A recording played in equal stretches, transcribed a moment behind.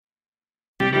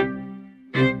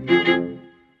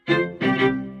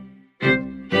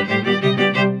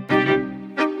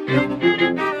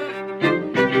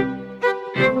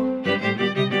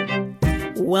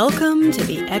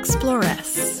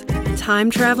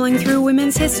time-traveling through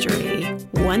women's history,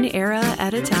 one era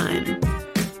at a time.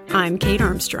 I'm Kate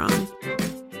Armstrong.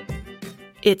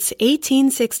 It's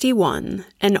 1861,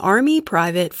 and Army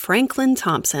Private Franklin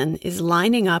Thompson is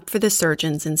lining up for the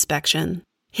surgeon's inspection.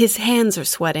 His hands are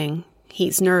sweating.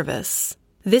 He's nervous.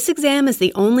 This exam is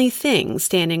the only thing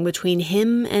standing between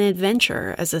him and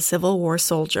adventure as a Civil War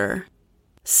soldier.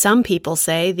 Some people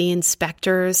say the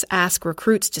inspectors ask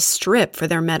recruits to strip for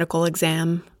their medical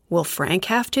exam. Will Frank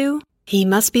have to? He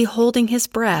must be holding his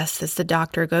breath as the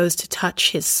doctor goes to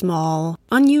touch his small,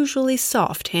 unusually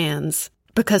soft hands.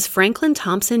 Because Franklin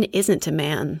Thompson isn't a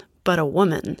man, but a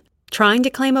woman, trying to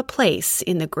claim a place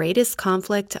in the greatest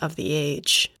conflict of the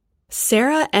age.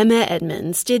 Sarah Emma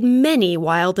Edmonds did many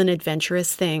wild and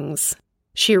adventurous things.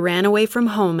 She ran away from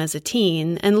home as a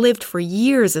teen and lived for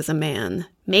years as a man,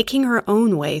 making her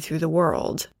own way through the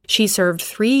world. She served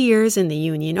 3 years in the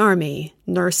Union Army,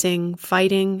 nursing,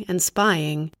 fighting, and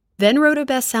spying, then wrote a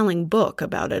best-selling book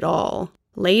about it all.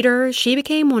 Later, she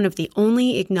became one of the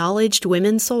only acknowledged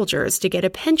women soldiers to get a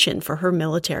pension for her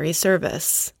military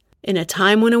service. In a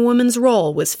time when a woman's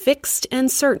role was fixed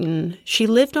and certain, she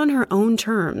lived on her own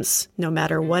terms, no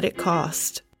matter what it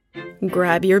cost.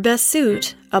 Grab your best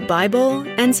suit, a Bible,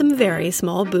 and some very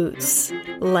small boots.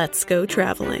 Let's go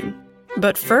traveling.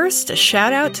 But first, a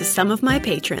shout out to some of my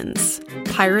patrons,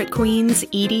 Pirate Queens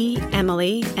Edie,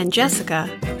 Emily, and Jessica,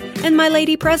 and my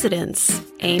lady presidents,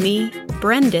 Amy,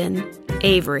 Brendan,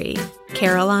 Avery,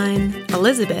 Caroline,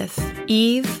 Elizabeth,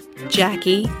 Eve,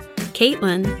 Jackie,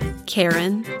 Caitlin,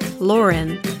 Karen,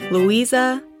 Lauren,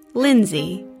 Louisa,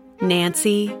 Lindsay,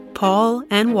 Nancy, Paul,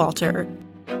 and Walter.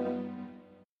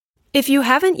 If you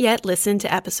haven't yet listened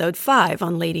to episode 5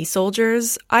 on Lady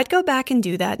Soldiers, I'd go back and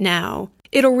do that now.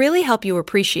 It'll really help you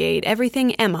appreciate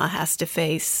everything Emma has to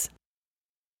face.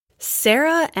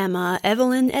 Sarah Emma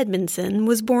Evelyn Edmondson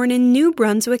was born in New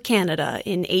Brunswick, Canada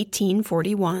in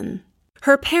 1841.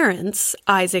 Her parents,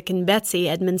 Isaac and Betsy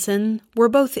Edmondson, were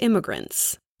both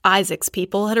immigrants. Isaac's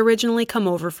people had originally come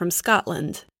over from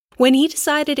Scotland. When he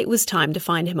decided it was time to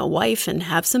find him a wife and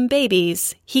have some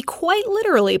babies, he quite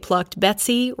literally plucked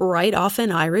Betsy right off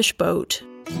an Irish boat.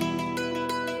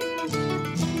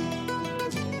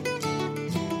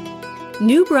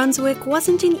 New Brunswick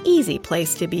wasn't an easy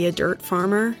place to be a dirt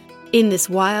farmer. In this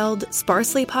wild,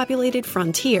 sparsely populated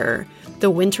frontier, the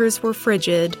winters were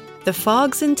frigid, the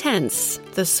fogs intense,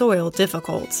 the soil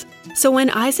difficult. So when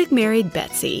Isaac married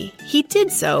Betsy, he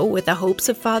did so with the hopes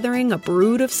of fathering a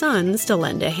brood of sons to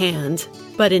lend a hand.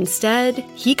 But instead,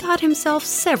 he got himself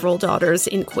several daughters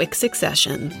in quick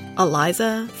succession: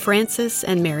 Eliza, Frances,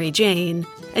 and Mary Jane,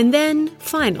 and then,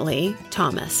 finally,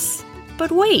 Thomas.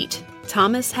 But wait!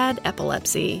 Thomas had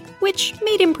epilepsy, which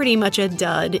made him pretty much a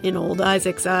dud in old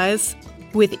Isaac's eyes.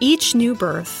 With each new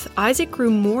birth, Isaac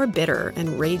grew more bitter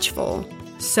and rageful.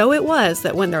 So it was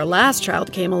that when their last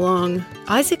child came along,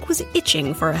 Isaac was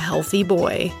itching for a healthy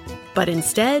boy. But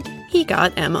instead, he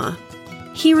got Emma.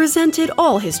 He resented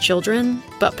all his children,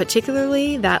 but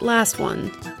particularly that last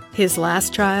one. His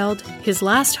last child, his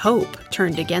last hope,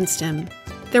 turned against him.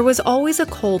 There was always a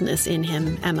coldness in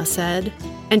him, Emma said,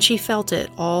 and she felt it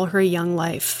all her young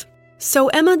life. So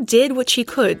Emma did what she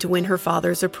could to win her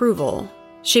father's approval.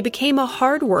 She became a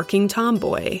hard-working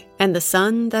tomboy, and the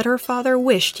son that her father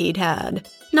wished he'd had.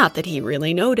 Not that he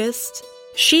really noticed.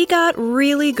 She got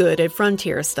really good at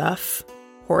frontier stuff.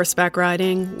 Horseback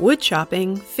riding, wood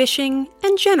chopping, fishing,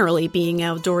 and generally being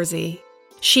outdoorsy.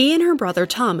 She and her brother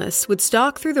Thomas would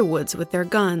stalk through the woods with their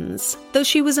guns, though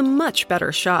she was a much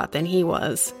better shot than he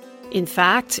was. In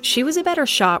fact, she was a better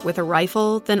shot with a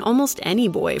rifle than almost any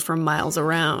boy from miles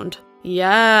around.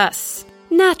 Yes!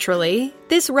 Naturally,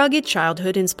 this rugged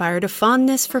childhood inspired a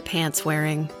fondness for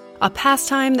pants-wearing, a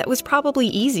pastime that was probably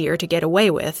easier to get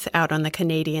away with out on the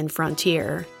Canadian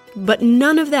frontier. But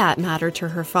none of that mattered to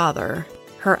her father.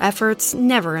 Her efforts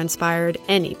never inspired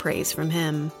any praise from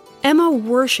him. Emma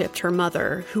worshipped her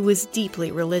mother, who was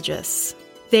deeply religious.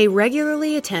 They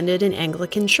regularly attended an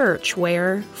Anglican church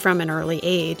where, from an early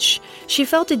age, she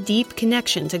felt a deep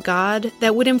connection to God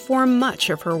that would inform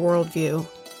much of her worldview.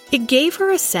 It gave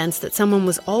her a sense that someone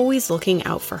was always looking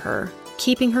out for her,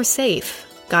 keeping her safe,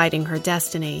 guiding her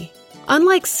destiny.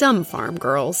 Unlike some farm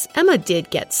girls, Emma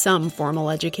did get some formal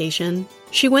education.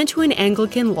 She went to an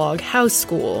Anglican log house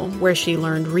school where she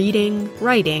learned reading,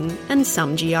 writing, and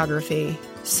some geography.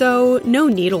 So, no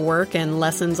needlework and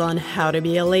lessons on how to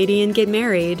be a lady and get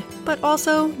married, but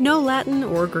also no Latin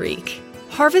or Greek.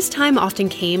 Harvest time often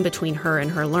came between her and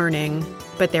her learning,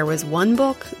 but there was one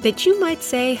book that you might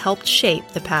say helped shape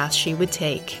the path she would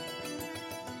take.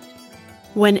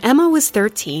 When Emma was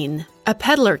 13, a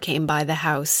peddler came by the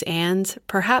house and,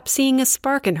 perhaps seeing a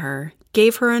spark in her,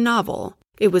 gave her a novel.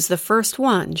 It was the first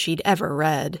one she'd ever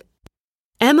read.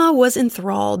 Emma was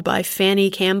enthralled by Fanny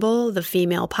Campbell, the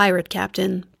female pirate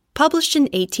captain, published in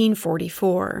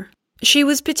 1844. She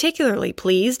was particularly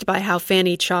pleased by how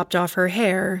Fanny chopped off her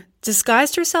hair,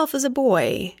 disguised herself as a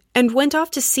boy, and went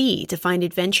off to sea to find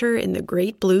adventure in the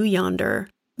great blue yonder.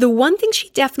 The one thing she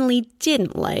definitely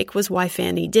didn't like was why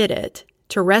Fanny did it,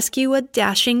 to rescue a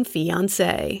dashing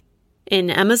fiancé. In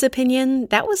Emma's opinion,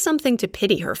 that was something to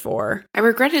pity her for. I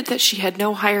regretted that she had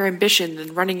no higher ambition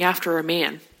than running after a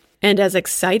man. And as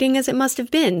exciting as it must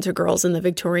have been to girls in the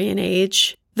Victorian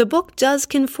age, the book does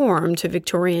conform to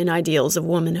Victorian ideals of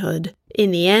womanhood.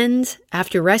 In the end,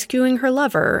 after rescuing her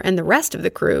lover and the rest of the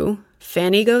crew,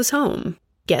 Fanny goes home,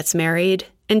 gets married,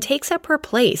 and takes up her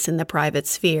place in the private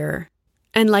sphere.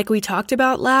 And like we talked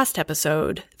about last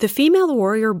episode, the female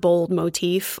warrior bold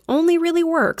motif only really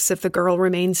works if the girl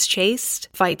remains chaste,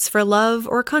 fights for love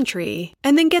or country,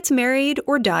 and then gets married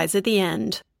or dies at the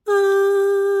end.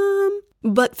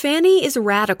 But Fanny is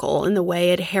radical in the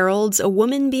way it heralds a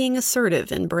woman being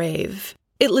assertive and brave.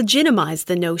 It legitimized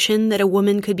the notion that a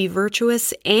woman could be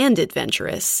virtuous and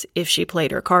adventurous if she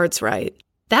played her cards right.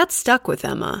 That stuck with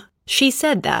Emma. She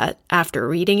said that, after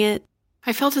reading it,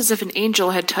 I felt as if an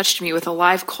angel had touched me with a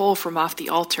live coal from off the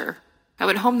altar. I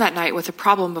went home that night with the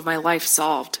problem of my life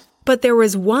solved. But there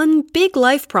was one big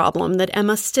life problem that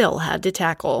Emma still had to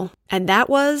tackle, and that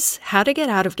was how to get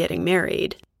out of getting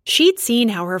married. She'd seen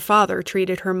how her father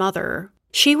treated her mother.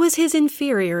 She was his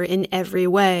inferior in every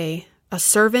way, a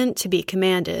servant to be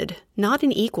commanded, not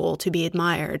an equal to be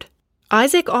admired.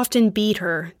 Isaac often beat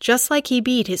her, just like he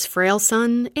beat his frail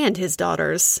son and his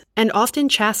daughters, and often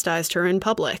chastised her in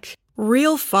public.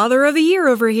 Real father of the year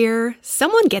over here.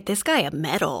 Someone get this guy a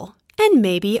medal. And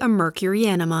maybe a mercury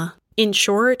enema. In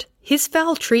short, his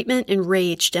foul treatment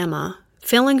enraged Emma,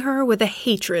 filling her with a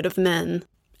hatred of men.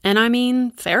 And I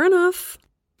mean, fair enough.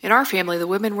 In our family, the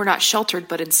women were not sheltered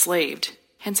but enslaved.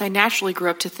 Hence I naturally grew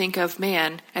up to think of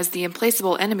man as the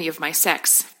implacable enemy of my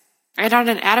sex. I had not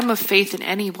an atom of faith in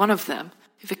any one of them.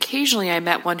 If occasionally I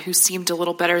met one who seemed a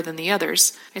little better than the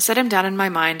others, I set him down in my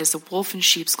mind as a wolf in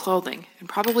sheep's clothing, and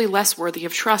probably less worthy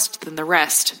of trust than the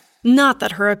rest. Not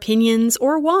that her opinions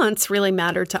or wants really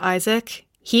mattered to Isaac.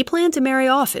 He planned to marry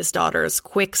off his daughters,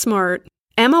 quick smart.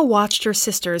 Emma watched her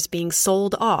sisters being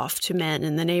sold off to men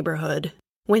in the neighborhood.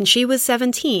 When she was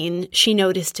 17, she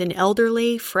noticed an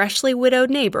elderly, freshly widowed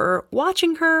neighbor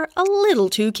watching her a little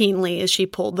too keenly as she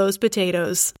pulled those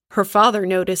potatoes. Her father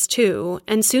noticed too,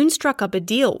 and soon struck up a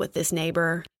deal with this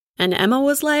neighbor. And Emma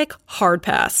was like, hard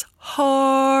pass,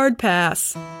 hard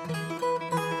pass.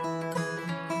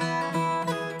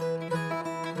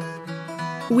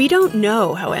 We don't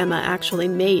know how Emma actually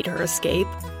made her escape.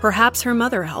 Perhaps her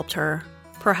mother helped her.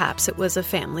 Perhaps it was a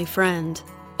family friend.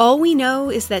 All we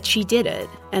know is that she did it,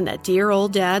 and that dear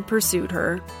old dad pursued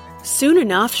her. Soon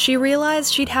enough, she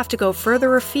realized she'd have to go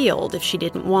further afield if she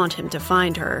didn't want him to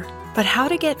find her. But how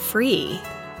to get free?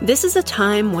 This is a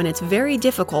time when it's very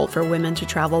difficult for women to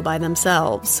travel by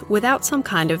themselves, without some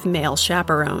kind of male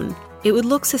chaperone. It would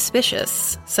look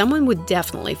suspicious. Someone would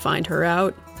definitely find her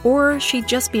out, or she'd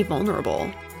just be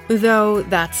vulnerable. Though,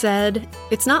 that said,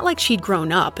 it's not like she'd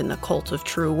grown up in the cult of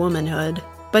true womanhood.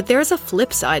 But there's a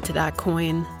flip side to that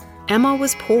coin. Emma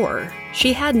was poor.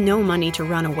 She had no money to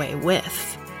run away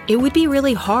with. It would be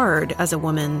really hard as a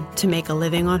woman to make a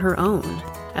living on her own,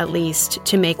 at least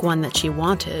to make one that she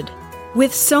wanted.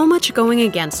 With so much going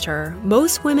against her,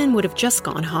 most women would have just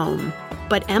gone home.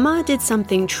 But Emma did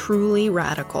something truly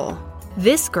radical.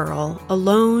 This girl,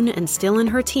 alone and still in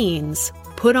her teens,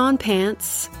 put on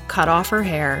pants, cut off her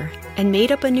hair, and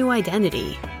made up a new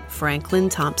identity, Franklin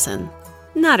Thompson.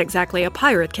 Not exactly a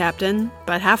pirate captain,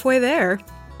 but halfway there.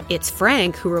 It's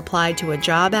Frank who replied to a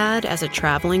job ad as a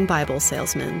traveling Bible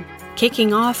salesman,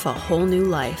 kicking off a whole new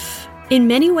life. In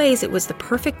many ways, it was the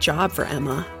perfect job for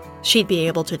Emma. She'd be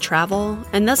able to travel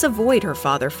and thus avoid her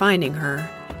father finding her,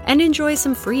 and enjoy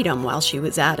some freedom while she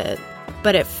was at it.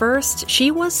 But at first,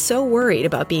 she was so worried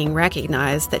about being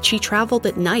recognized that she traveled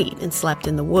at night and slept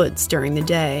in the woods during the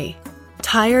day.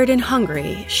 Tired and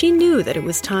hungry, she knew that it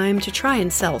was time to try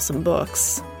and sell some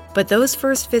books. But those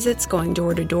first visits going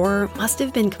door to door must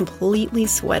have been completely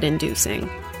sweat-inducing.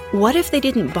 What if they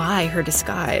didn't buy her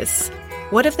disguise?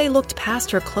 What if they looked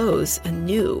past her clothes and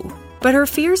knew? But her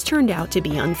fears turned out to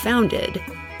be unfounded.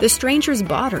 The strangers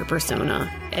bought her persona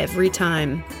every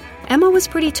time. Emma was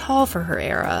pretty tall for her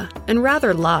era, and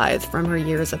rather lithe from her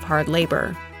years of hard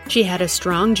labor. She had a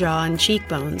strong jaw and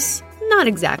cheekbones, not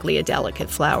exactly a delicate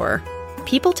flower.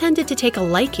 People tended to take a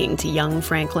liking to young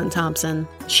Franklin Thompson.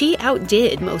 She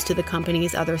outdid most of the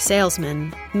company's other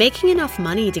salesmen, making enough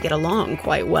money to get along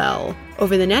quite well.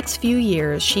 Over the next few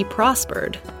years, she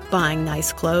prospered, buying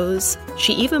nice clothes.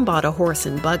 She even bought a horse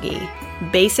and buggy.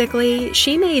 Basically,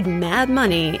 she made mad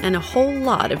money and a whole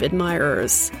lot of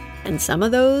admirers. And some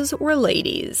of those were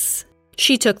ladies.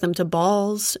 She took them to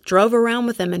balls, drove around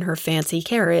with them in her fancy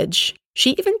carriage.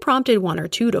 She even prompted one or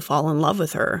two to fall in love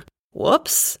with her.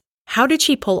 Whoops! How did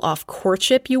she pull off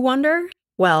courtship, you wonder?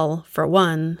 Well, for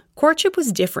one, courtship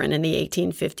was different in the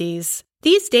 1850s.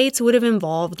 These dates would have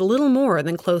involved little more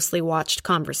than closely watched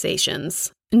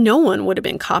conversations. No one would have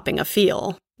been copping a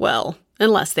feel. Well,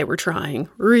 unless they were trying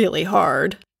really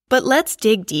hard. But let's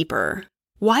dig deeper.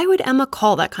 Why would Emma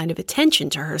call that kind of attention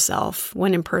to herself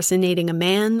when impersonating a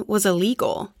man was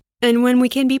illegal? And when we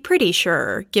can be pretty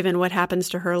sure, given what happens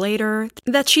to her later,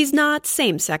 that she's not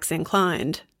same-sex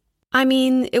inclined. I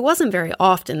mean, it wasn't very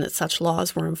often that such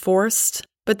laws were enforced,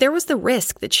 but there was the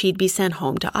risk that she'd be sent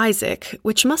home to Isaac,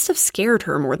 which must have scared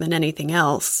her more than anything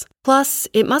else. Plus,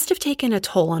 it must have taken a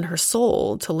toll on her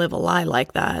soul to live a lie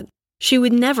like that. She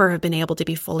would never have been able to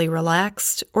be fully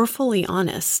relaxed or fully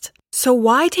honest. So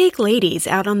why take ladies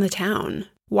out on the town?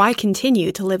 Why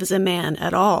continue to live as a man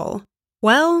at all?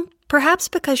 Well, perhaps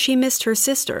because she missed her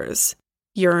sisters,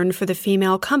 yearned for the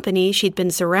female company she'd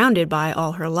been surrounded by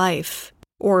all her life.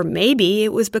 Or maybe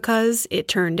it was because it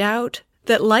turned out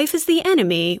that life as the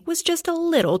enemy was just a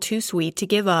little too sweet to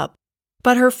give up.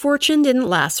 But her fortune didn't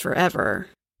last forever.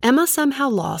 Emma somehow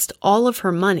lost all of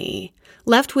her money,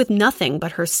 left with nothing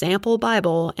but her sample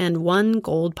Bible and one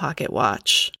gold pocket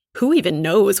watch. Who even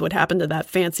knows what happened to that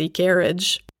fancy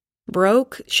carriage?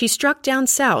 Broke, she struck down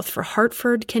south for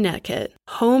Hartford, Connecticut,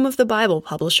 home of the Bible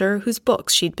publisher whose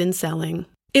books she'd been selling.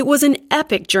 It was an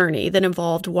epic journey that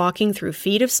involved walking through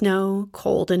feet of snow,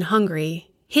 cold and hungry,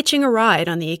 hitching a ride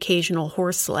on the occasional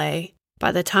horse sleigh.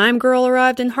 By the time girl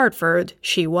arrived in Hartford,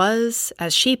 she was,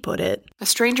 as she put it, a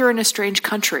stranger in a strange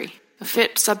country, a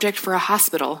fit subject for a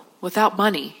hospital, without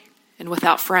money, and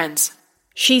without friends.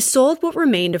 She sold what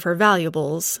remained of her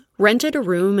valuables, rented a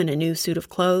room and a new suit of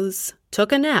clothes,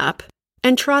 took a nap,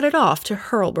 and trotted off to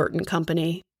Hurlburt and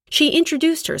Company. She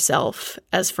introduced herself,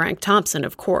 as Frank Thompson,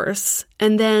 of course,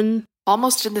 and then...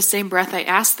 Almost in the same breath, I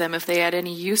asked them if they had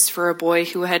any use for a boy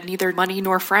who had neither money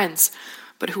nor friends,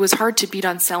 but who was hard to beat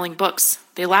on selling books.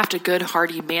 They laughed a good,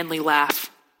 hearty, manly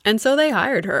laugh. And so they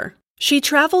hired her. She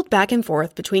traveled back and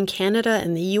forth between Canada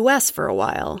and the U.S. for a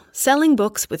while, selling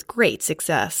books with great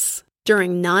success.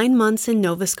 During 9 months in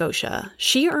Nova Scotia,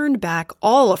 she earned back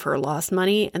all of her lost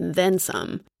money and then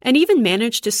some, and even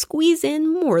managed to squeeze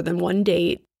in more than one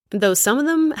date, though some of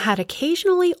them had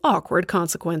occasionally awkward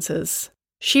consequences.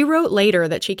 She wrote later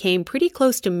that she came pretty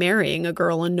close to marrying a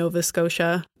girl in Nova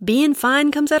Scotia. Being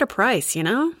fine comes at a price, you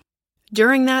know?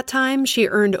 During that time, she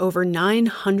earned over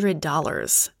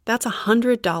 $900. That's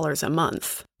 $100 a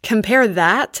month. Compare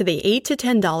that to the $8 to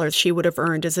 $10 she would have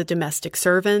earned as a domestic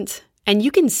servant, and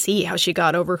you can see how she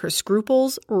got over her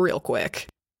scruples real quick.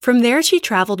 From there, she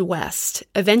traveled west,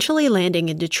 eventually landing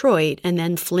in Detroit and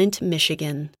then Flint,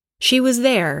 Michigan. She was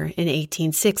there in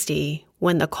 1860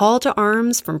 when the call to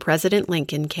arms from President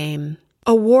Lincoln came.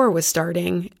 A war was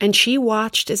starting, and she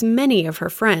watched as many of her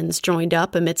friends joined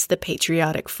up amidst the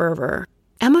patriotic fervor.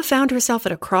 Emma found herself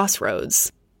at a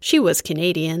crossroads. She was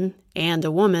Canadian and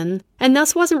a woman, and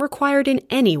thus wasn't required in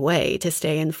any way to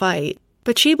stay and fight.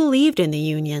 But she believed in the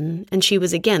Union, and she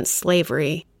was against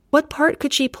slavery. What part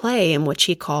could she play in what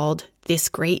she called this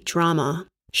great drama?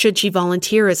 Should she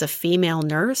volunteer as a female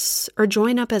nurse or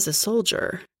join up as a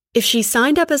soldier? If she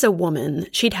signed up as a woman,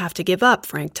 she'd have to give up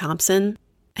Frank Thompson.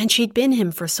 And she'd been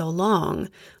him for so long,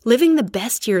 living the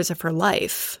best years of her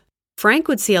life. Frank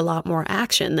would see a lot more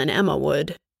action than Emma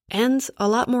would, and a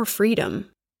lot more freedom.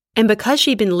 And because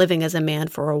she'd been living as a man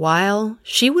for a while,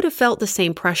 she would have felt the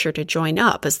same pressure to join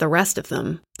up as the rest of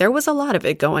them. There was a lot of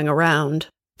it going around.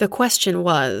 The question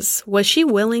was she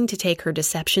willing to take her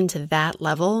deception to that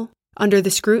level? Under the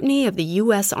scrutiny of the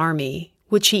U.S. Army,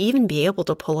 would she even be able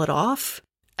to pull it off?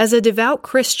 As a devout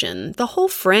Christian, the whole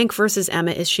Frank versus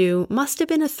Emma issue must have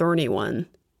been a thorny one.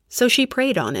 So she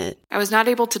prayed on it. I was not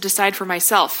able to decide for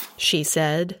myself, she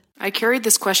said. I carried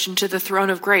this question to the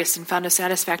throne of grace and found a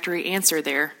satisfactory answer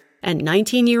there. And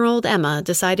 19-year-old Emma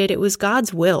decided it was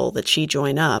God's will that she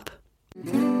join up.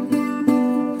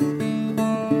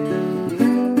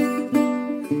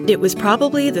 It was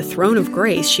probably the throne of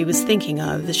grace she was thinking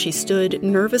of as she stood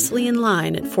nervously in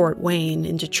line at Fort Wayne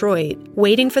in Detroit,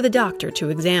 waiting for the doctor to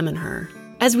examine her.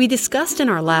 As we discussed in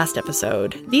our last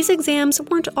episode, these exams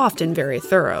weren't often very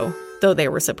thorough, though they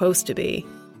were supposed to be.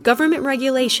 Government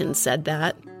regulations said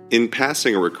that. In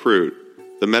passing a recruit,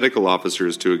 the medical officer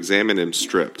is to examine him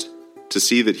stripped, to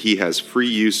see that he has free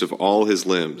use of all his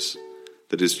limbs,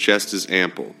 that his chest is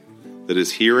ample, that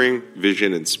his hearing,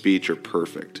 vision, and speech are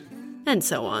perfect. And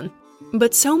so on.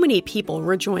 But so many people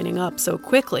were joining up so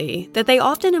quickly that they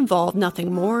often involved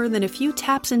nothing more than a few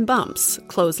taps and bumps,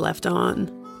 clothes left on.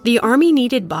 The army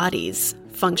needed bodies,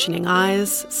 functioning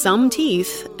eyes, some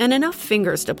teeth, and enough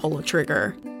fingers to pull a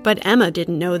trigger. But Emma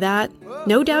didn't know that.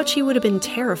 No doubt she would have been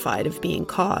terrified of being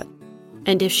caught.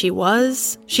 And if she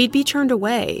was, she'd be turned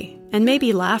away and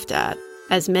maybe laughed at,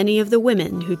 as many of the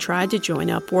women who tried to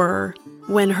join up were.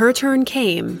 When her turn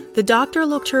came, the doctor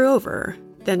looked her over,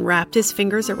 then wrapped his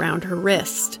fingers around her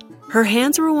wrist. Her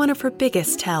hands were one of her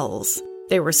biggest tells.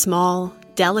 They were small,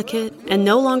 delicate, and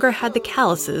no longer had the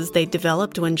calluses they'd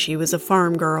developed when she was a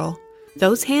farm girl.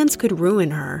 Those hands could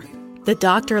ruin her. The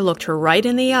doctor looked her right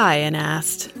in the eye and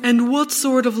asked, "And what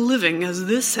sort of living has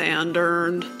this hand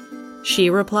earned?" She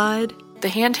replied, "The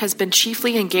hand has been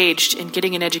chiefly engaged in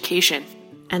getting an education."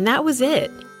 And that was it.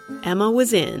 Emma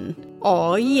was in.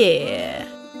 Aw, yeah.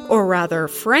 Or rather,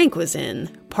 Frank was in,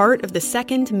 part of the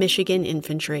 2nd Michigan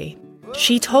Infantry.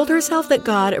 She told herself that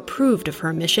God approved of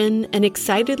her mission and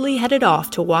excitedly headed off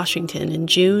to Washington in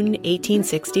June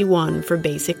 1861 for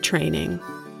basic training.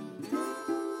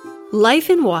 Life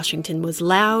in Washington was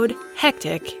loud,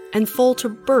 hectic, and full to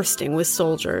bursting with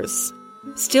soldiers.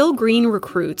 Still green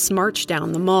recruits marched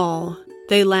down the mall.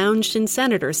 They lounged in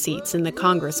senator seats in the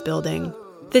Congress building.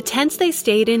 The tents they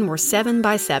stayed in were 7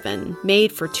 by 7,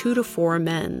 made for 2 to 4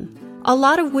 men. A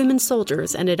lot of women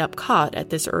soldiers ended up caught at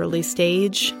this early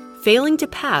stage, failing to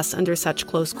pass under such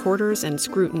close quarters and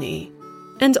scrutiny.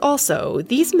 And also,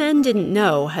 these men didn't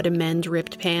know how to mend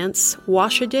ripped pants,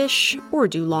 wash a dish, or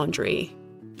do laundry.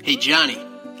 "Hey, Johnny,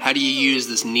 how do you use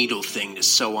this needle thing to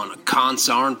sew on a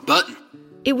consarn button?"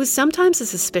 It was sometimes a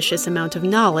suspicious amount of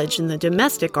knowledge in the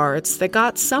domestic arts that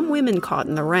got some women caught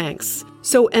in the ranks,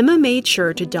 so Emma made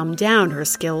sure to dumb down her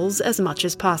skills as much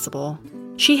as possible.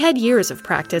 She had years of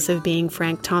practice of being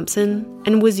Frank Thompson,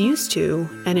 and was used to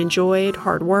and enjoyed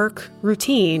hard work,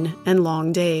 routine, and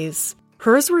long days.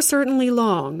 Hers were certainly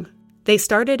long. They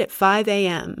started at 5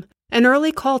 a.m., an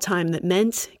early call time that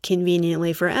meant,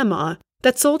 conveniently for Emma,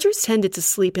 that soldiers tended to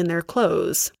sleep in their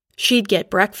clothes. She'd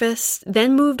get breakfast,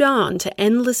 then moved on to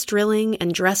endless drilling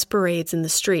and dress parades in the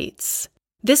streets.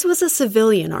 This was a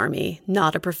civilian army,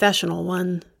 not a professional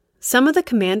one. Some of the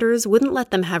commanders wouldn't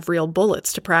let them have real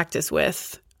bullets to practice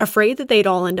with, afraid that they'd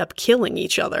all end up killing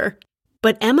each other.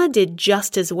 But Emma did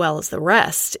just as well as the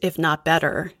rest, if not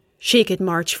better. She could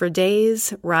march for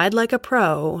days, ride like a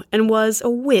pro, and was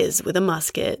a whiz with a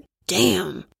musket.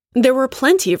 Damn! There were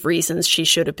plenty of reasons she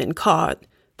should have been caught.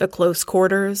 The close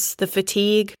quarters, the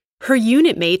fatigue. Her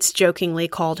unit mates jokingly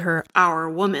called her "our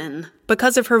woman"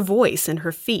 because of her voice and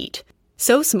her feet.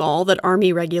 So small that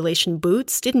Army regulation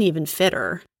boots didn't even fit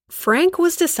her. Frank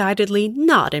was decidedly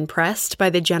not impressed by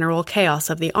the general chaos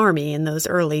of the Army in those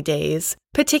early days,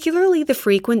 particularly the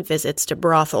frequent visits to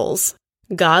brothels.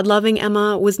 God-loving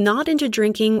Emma was not into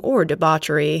drinking or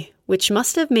debauchery, which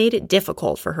must have made it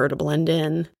difficult for her to blend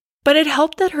in. But it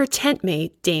helped that her tent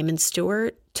mate, Damon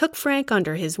Stewart, took Frank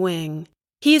under his wing.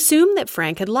 He assumed that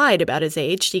Frank had lied about his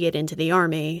age to get into the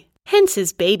Army, hence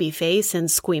his baby face and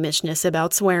squeamishness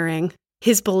about swearing.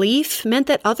 His belief meant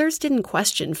that others didn't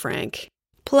question Frank.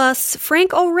 Plus,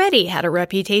 Frank already had a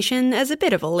reputation as a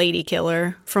bit of a lady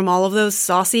killer from all of those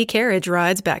saucy carriage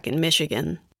rides back in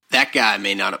Michigan. "That guy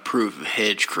may not approve of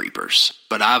hedge creepers,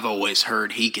 but I've always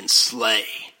heard he can slay."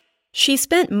 She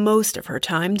spent most of her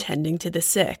time tending to the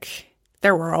sick.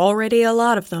 There were already a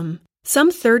lot of them.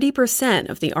 Some 30%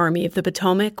 of the Army of the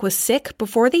Potomac was sick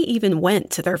before they even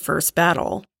went to their first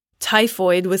battle.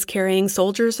 Typhoid was carrying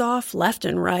soldiers off left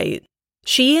and right.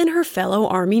 She and her fellow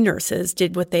Army nurses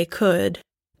did what they could.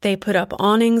 They put up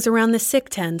awnings around the sick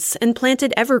tents and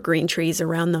planted evergreen trees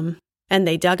around them. And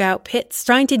they dug out pits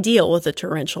trying to deal with the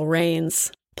torrential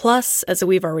rains. Plus, as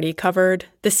we've already covered,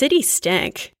 the city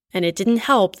stank, and it didn't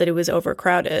help that it was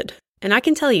overcrowded. And I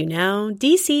can tell you now,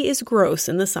 DC is gross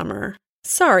in the summer.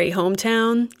 Sorry,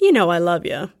 hometown, you know I love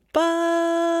you,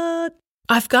 but...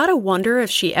 I've got to wonder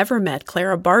if she ever met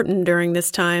Clara Barton during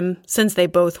this time, since they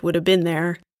both would have been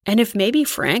there. And if maybe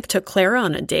Frank took Clara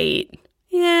on a date.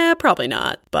 Yeah, probably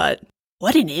not, but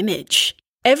what an image.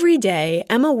 Every day,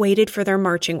 Emma waited for their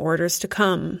marching orders to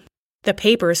come. The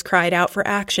papers cried out for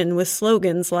action with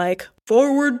slogans like,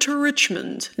 "Forward to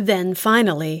Richmond." Then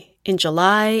finally, in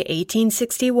July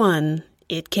 1861,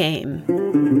 it came.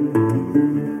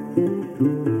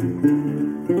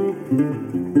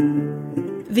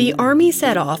 The army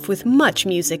set off with much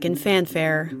music and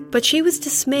fanfare, but she was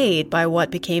dismayed by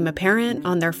what became apparent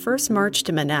on their first march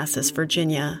to Manassas,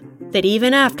 Virginia. That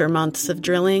even after months of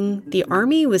drilling, the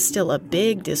army was still a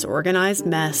big, disorganized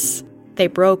mess. They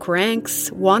broke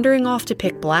ranks, wandering off to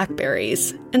pick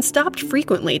blackberries, and stopped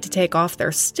frequently to take off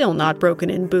their still not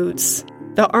broken-in boots.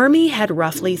 The army had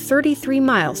roughly 33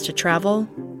 miles to travel.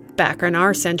 Back in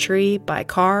our century, by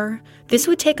car, this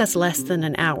would take us less than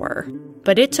an hour.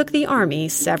 But it took the army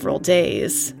several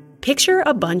days. Picture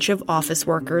a bunch of office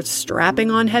workers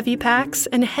strapping on heavy packs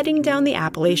and heading down the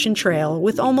Appalachian Trail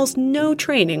with almost no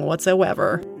training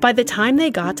whatsoever. By the time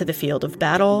they got to the field of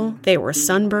battle, they were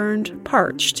sunburned,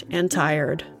 parched, and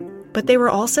tired. But they were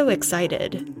also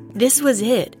excited. This was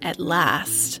it, at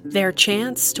last, their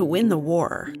chance to win the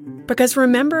war. Because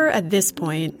remember, at this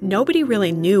point, nobody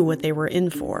really knew what they were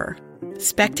in for.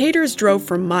 Spectators drove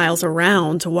for miles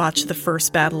around to watch the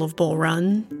first Battle of Bull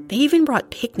Run. They even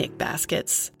brought picnic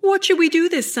baskets. What should we do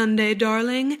this Sunday,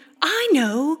 darling? I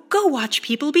know. Go watch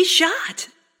people be shot.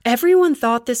 Everyone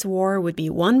thought this war would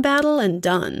be one battle and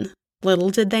done.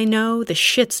 Little did they know the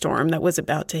shitstorm that was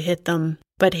about to hit them.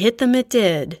 But hit them it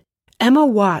did. Emma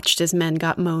watched as men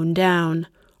got mown down,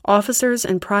 officers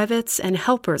and privates and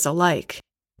helpers alike.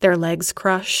 Their legs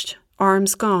crushed,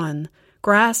 arms gone,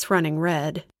 grass running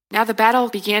red. Now the battle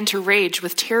began to rage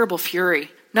with terrible fury.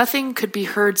 Nothing could be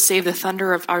heard save the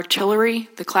thunder of artillery,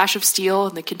 the clash of steel,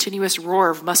 and the continuous roar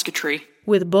of musketry.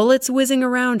 With bullets whizzing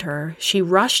around her, she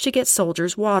rushed to get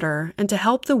soldiers water and to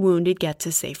help the wounded get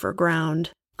to safer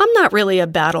ground. I'm not really a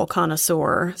battle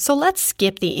connoisseur, so let's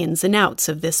skip the ins and outs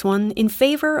of this one in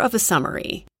favor of a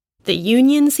summary. The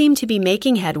Union seemed to be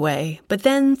making headway, but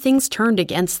then things turned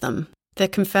against them. The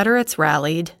Confederates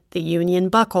rallied, the Union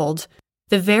buckled.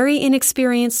 The very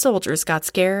inexperienced soldiers got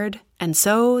scared, and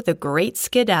so the great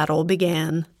skedaddle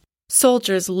began.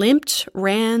 Soldiers limped,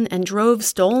 ran, and drove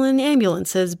stolen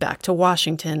ambulances back to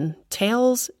Washington,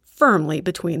 tails firmly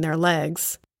between their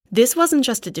legs. This wasn't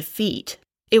just a defeat.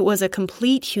 It was a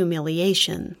complete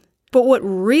humiliation. But what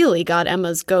really got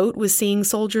Emma's goat was seeing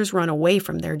soldiers run away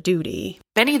from their duty.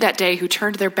 Many that day who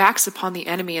turned their backs upon the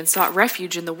enemy and sought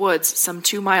refuge in the woods some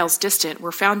 2 miles distant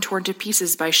were found torn to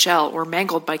pieces by shell or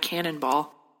mangled by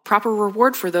cannonball. Proper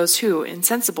reward for those who,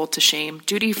 insensible to shame,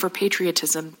 duty for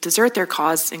patriotism, desert their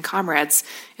cause and comrades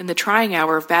in the trying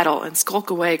hour of battle and skulk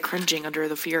away cringing under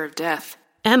the fear of death.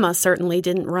 Emma certainly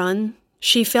didn't run.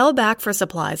 She fell back for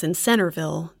supplies in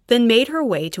Centerville, then made her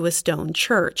way to a stone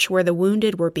church where the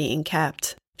wounded were being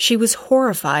kept. She was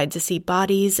horrified to see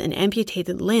bodies and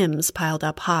amputated limbs piled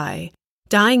up high,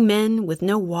 dying men with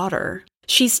no water.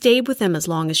 She stayed with them as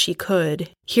long as she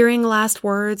could, hearing last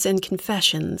words and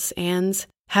confessions, and,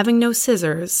 having no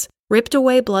scissors, ripped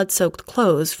away blood-soaked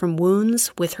clothes from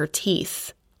wounds with her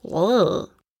teeth. Ugh.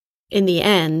 In the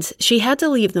end, she had to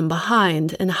leave them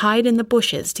behind and hide in the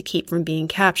bushes to keep from being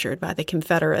captured by the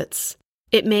Confederates.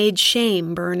 It made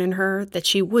shame burn in her that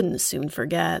she wouldn't soon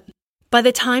forget. By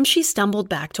the time she stumbled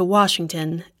back to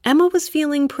Washington, Emma was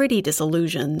feeling pretty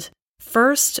disillusioned.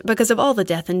 First, because of all the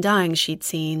death and dying she'd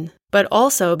seen, but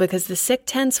also because the sick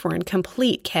tents were in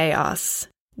complete chaos.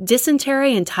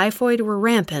 Dysentery and typhoid were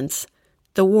rampant.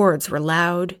 The wards were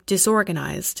loud,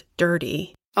 disorganized,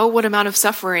 dirty. Oh, what amount of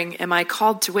suffering am I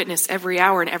called to witness every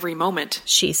hour and every moment,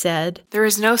 she said. There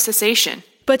is no cessation.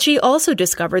 But she also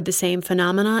discovered the same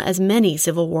phenomena as many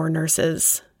Civil War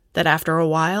nurses, that after a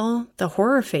while, the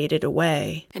horror faded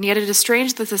away. And yet it is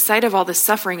strange that the sight of all this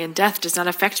suffering and death does not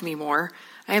affect me more.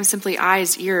 I am simply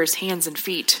eyes, ears, hands, and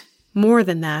feet. More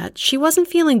than that, she wasn't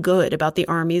feeling good about the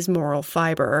Army's moral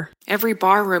fiber. Every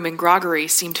barroom and groggery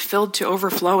seemed filled to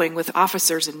overflowing with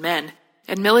officers and men,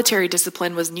 and military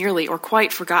discipline was nearly or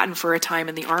quite forgotten for a time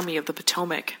in the Army of the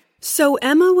Potomac. So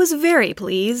Emma was very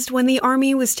pleased when the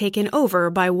Army was taken over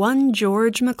by one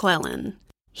George McClellan.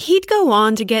 He'd go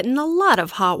on to get in a lot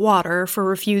of hot water for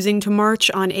refusing to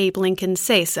march on Abe Lincoln's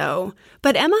say-so,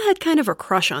 but Emma had kind of a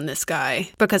crush on this guy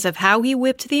because of how he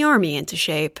whipped the Army into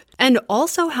shape, and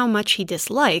also how much he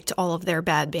disliked all of their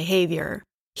bad behavior.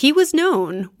 He was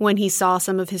known, when he saw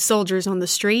some of his soldiers on the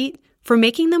street, for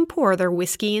making them pour their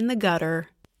whiskey in the gutter.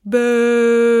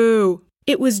 Boo!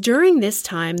 It was during this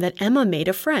time that Emma made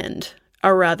a friend,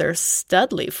 a rather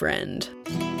studly friend.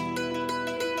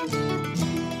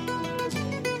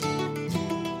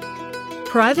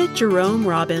 Private Jerome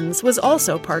Robbins was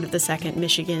also part of the 2nd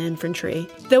Michigan Infantry,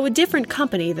 though a different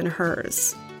company than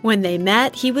hers. When they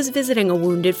met, he was visiting a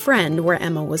wounded friend where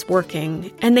Emma was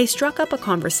working, and they struck up a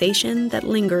conversation that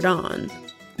lingered on.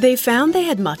 They found they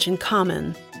had much in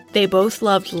common. They both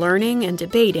loved learning and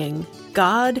debating,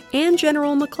 God and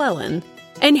General McClellan,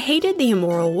 and hated the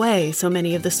immoral way so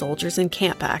many of the soldiers in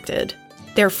camp acted.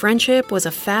 Their friendship was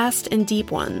a fast and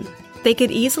deep one. They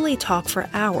could easily talk for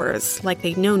hours, like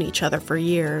they'd known each other for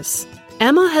years.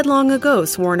 Emma had long ago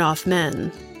sworn off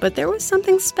men, but there was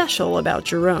something special about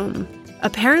Jerome.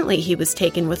 Apparently he was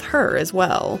taken with her as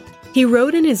well. He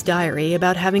wrote in his diary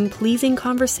about having pleasing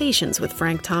conversations with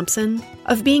Frank Thompson,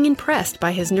 of being impressed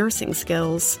by his nursing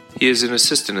skills. He is an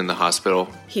assistant in the hospital,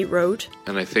 he wrote,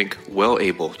 and I think well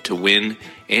able to win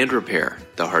and repair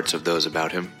the hearts of those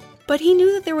about him. But he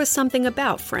knew that there was something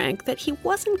about Frank that he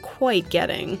wasn't quite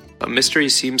getting. A mystery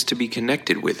seems to be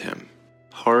connected with him.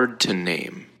 Hard to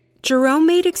name. Jerome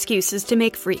made excuses to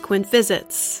make frequent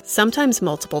visits, sometimes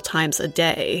multiple times a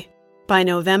day. By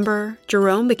November,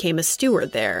 Jerome became a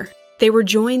steward there. They were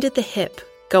joined at the hip,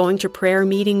 going to prayer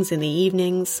meetings in the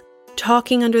evenings,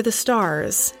 talking under the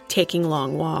stars, taking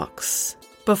long walks.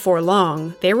 Before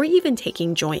long, they were even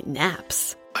taking joint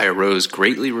naps. I arose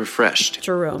greatly refreshed,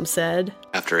 Jerome said,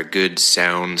 after a good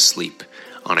sound sleep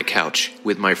on a couch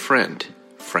with my friend,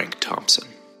 Frank Thompson.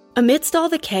 Amidst all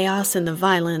the chaos and the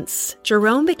violence,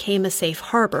 Jerome became a safe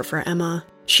harbor for Emma.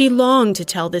 She longed to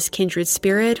tell this kindred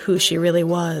spirit who she really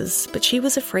was, but she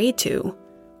was afraid to.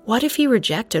 What if he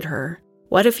rejected her?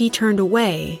 What if he turned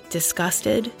away,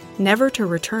 disgusted, never to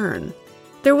return?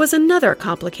 There was another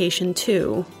complication,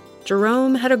 too.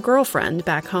 Jerome had a girlfriend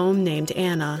back home named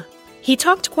Anna. He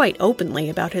talked quite openly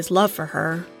about his love for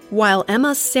her. While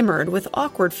Emma simmered with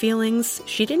awkward feelings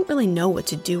she didn't really know what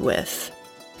to do with.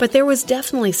 But there was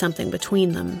definitely something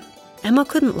between them. Emma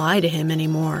couldn't lie to him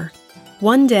anymore.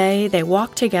 One day, they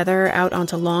walked together out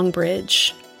onto Long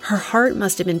Bridge. Her heart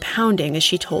must have been pounding as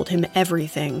she told him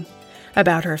everything.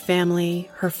 About her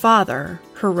family, her father,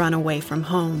 her run away from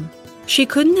home. She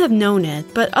couldn't have known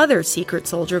it, but other secret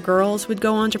soldier girls would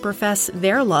go on to profess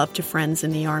their love to friends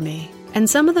in the army. And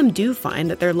some of them do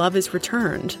find that their love is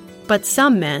returned. But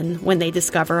some men, when they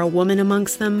discover a woman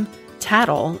amongst them,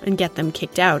 tattle and get them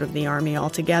kicked out of the army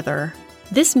altogether.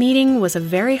 This meeting was a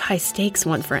very high-stakes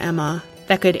one for Emma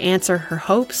that could answer her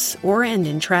hopes or end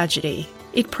in tragedy.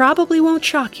 It probably won't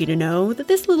shock you to know that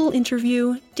this little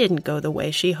interview didn't go the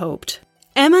way she hoped.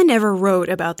 Emma never wrote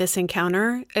about this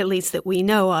encounter, at least that we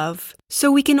know of, so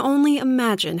we can only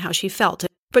imagine how she felt.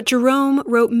 But Jerome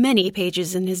wrote many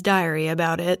pages in his diary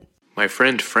about it. My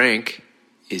friend Frank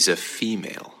is a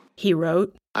female, he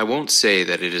wrote. I won't say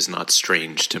that it is not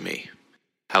strange to me.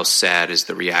 How sad is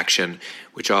the reaction,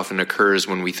 which often occurs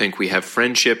when we think we have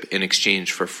friendship in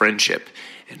exchange for friendship,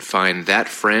 and find that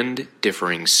friend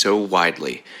differing so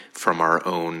widely from our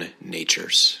own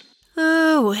natures.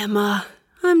 Oh, Emma,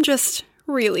 I'm just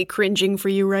really cringing for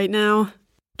you right now.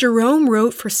 Jerome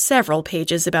wrote for several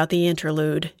pages about the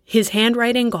interlude, his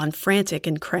handwriting gone frantic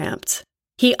and cramped.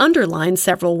 He underlined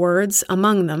several words,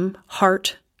 among them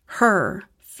heart, her,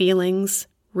 feelings,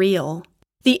 real.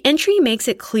 The entry makes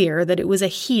it clear that it was a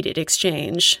heated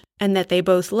exchange, and that they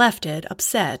both left it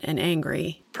upset and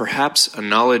angry. Perhaps a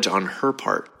knowledge on her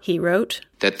part, he wrote,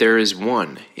 that there is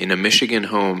one in a Michigan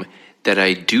home that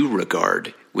I do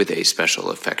regard with a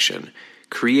special affection,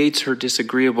 creates her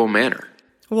disagreeable manner.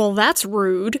 Well, that's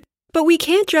rude. But we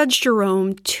can't judge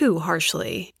Jerome too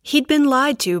harshly. He'd been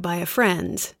lied to by a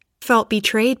friend, felt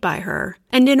betrayed by her,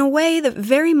 and in a way that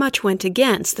very much went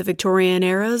against the Victorian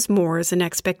era's mores and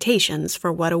expectations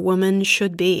for what a woman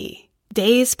should be.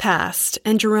 Days passed,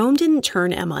 and Jerome didn't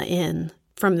turn Emma in.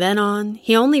 From then on,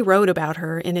 he only wrote about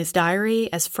her in his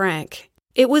diary as Frank.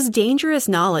 It was dangerous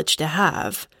knowledge to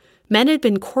have. Men had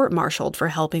been court-martialed for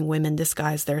helping women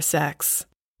disguise their sex.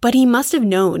 But he must have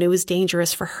known it was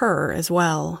dangerous for her as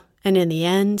well, and in the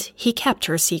end, he kept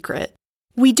her secret.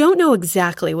 We don't know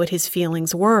exactly what his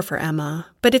feelings were for Emma,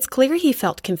 but it's clear he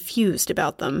felt confused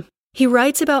about them. He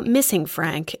writes about missing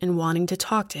Frank and wanting to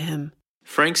talk to him.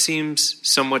 Frank seems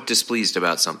somewhat displeased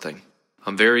about something.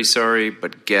 I'm very sorry,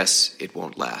 but guess it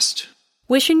won't last.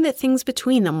 Wishing that things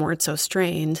between them weren't so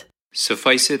strained.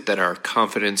 Suffice it that our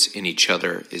confidence in each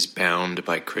other is bound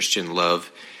by Christian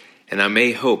love, and I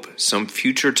may hope some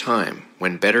future time,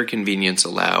 when better convenience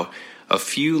allow, a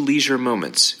few leisure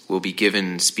moments will be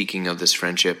given speaking of this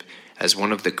friendship as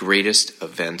one of the greatest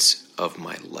events of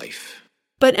my life.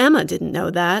 But Emma didn't know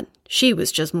that. She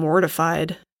was just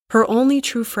mortified. Her only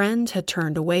true friend had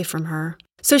turned away from her.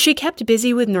 So she kept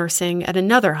busy with nursing at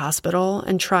another hospital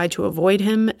and tried to avoid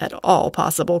him at all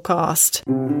possible cost.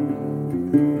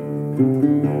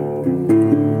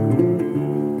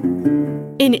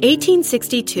 In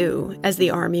 1862, as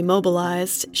the Army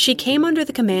mobilized, she came under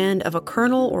the command of a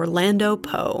Colonel Orlando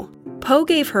Poe. Poe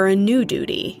gave her a new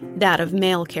duty, that of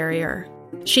mail carrier.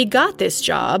 She got this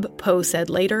job, Poe said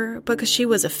later, because she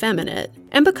was effeminate,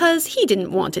 and because he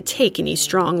didn't want to take any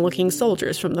strong-looking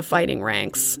soldiers from the fighting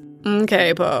ranks.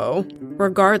 Okay, Poe.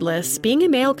 Regardless, being a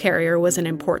mail carrier was an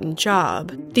important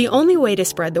job. The only way to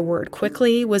spread the word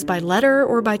quickly was by letter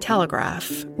or by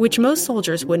telegraph, which most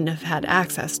soldiers wouldn't have had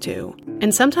access to,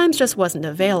 and sometimes just wasn't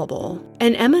available,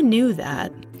 and Emma knew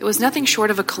that. It was nothing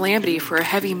short of a calamity for a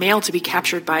heavy mail to be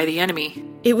captured by the enemy.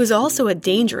 It was also a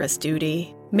dangerous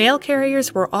duty. Mail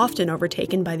carriers were often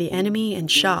overtaken by the enemy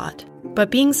and shot. But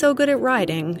being so good at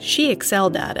riding, she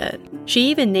excelled at it. She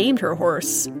even named her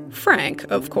horse. Frank,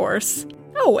 of course.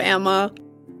 Oh, Emma.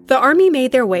 The army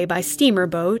made their way by steamer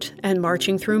boat and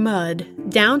marching through mud,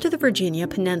 down to the Virginia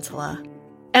Peninsula.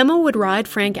 Emma would ride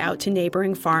Frank out to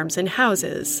neighboring farms and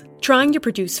houses, trying to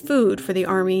produce food for the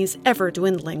army's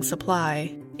ever-dwindling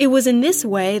supply. It was in this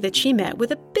way that she met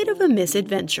with a bit of a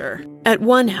misadventure. At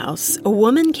one house, a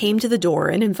woman came to the door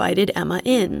and invited Emma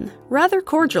in, rather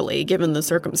cordially given the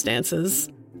circumstances.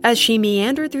 As she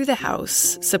meandered through the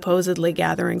house, supposedly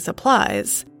gathering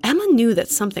supplies, Emma knew that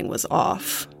something was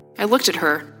off. I looked at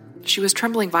her. She was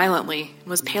trembling violently and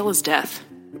was pale as death.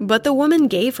 But the woman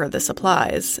gave her the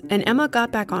supplies, and Emma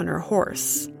got back on her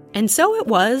horse. And so it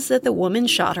was that the woman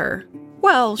shot her.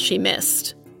 Well, she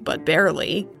missed, but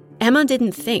barely. Emma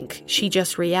didn't think, she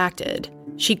just reacted.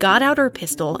 She got out her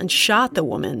pistol and shot the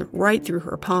woman right through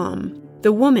her palm.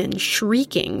 The woman,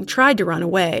 shrieking, tried to run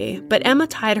away, but Emma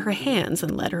tied her hands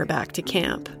and led her back to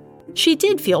camp. She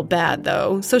did feel bad,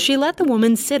 though, so she let the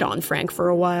woman sit on Frank for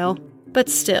a while. But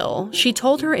still, she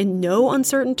told her in no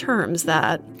uncertain terms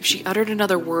that if she uttered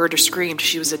another word or screamed,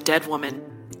 she was a dead woman.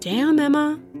 Damn,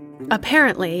 Emma.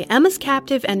 Apparently, Emma's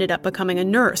captive ended up becoming a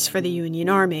nurse for the Union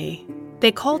Army.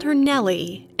 They called her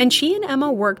Nellie, and she and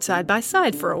Emma worked side by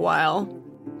side for a while.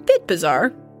 Bit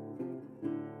bizarre.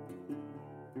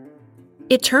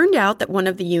 It turned out that one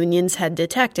of the Union's head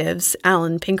detectives,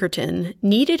 Alan Pinkerton,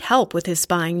 needed help with his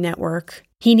spying network.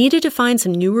 He needed to find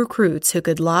some new recruits who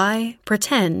could lie,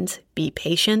 pretend, be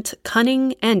patient,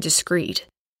 cunning, and discreet.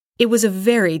 It was a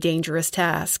very dangerous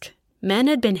task. Men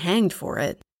had been hanged for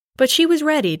it. But she was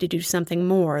ready to do something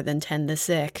more than tend the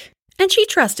sick. And she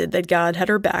trusted that God had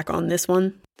her back on this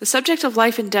one. The subject of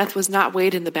life and death was not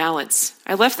weighed in the balance.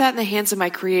 I left that in the hands of my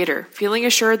Creator, feeling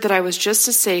assured that I was just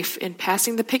as safe in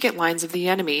passing the picket lines of the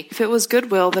enemy if it was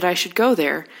goodwill that I should go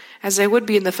there, as I would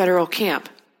be in the federal camp.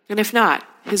 And if not,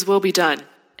 His will be done.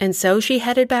 And so she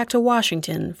headed back to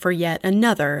Washington for yet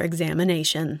another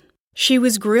examination. She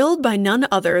was grilled by none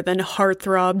other than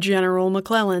heartthrob General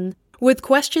McClellan, with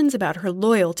questions about her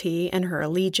loyalty and her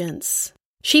allegiance.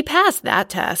 She passed that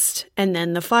test, and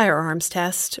then the firearms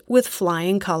test, with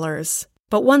flying colors.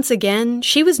 But once again,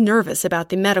 she was nervous about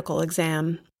the medical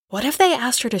exam. What if they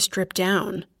asked her to strip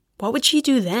down? What would she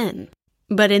do then?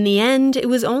 But in the end, it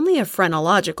was only a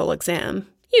phrenological exam.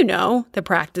 You know, the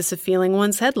practice of feeling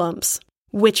one's head lumps.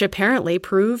 Which apparently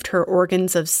proved her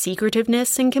organs of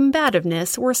secretiveness and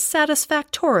combativeness were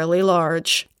satisfactorily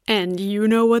large. And you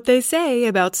know what they say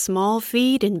about small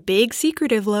feet and big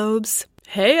secretive lobes.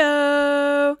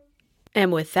 Heyo!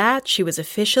 And with that, she was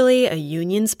officially a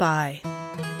Union spy.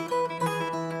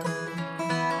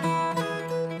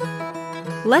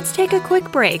 Let's take a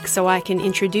quick break so I can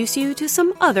introduce you to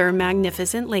some other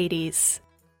magnificent ladies.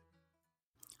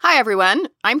 Hi, everyone.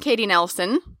 I'm Katie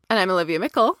Nelson. And I'm Olivia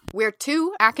Mickle. We're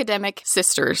two academic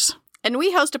sisters. And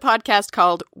we host a podcast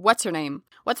called What's Her Name?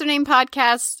 What's Her Name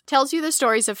podcast tells you the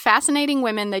stories of fascinating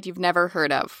women that you've never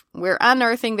heard of. We're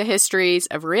unearthing the histories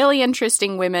of really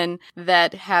interesting women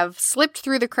that have slipped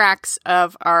through the cracks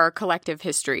of our collective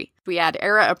history. We add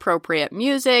era-appropriate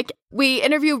music. We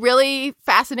interview really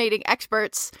fascinating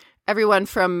experts, everyone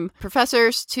from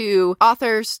professors to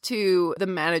authors to the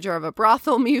manager of a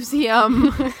brothel museum.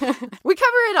 We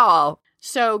cover it all.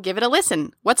 So give it a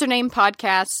listen. What's Her Name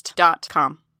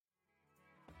podcast.com.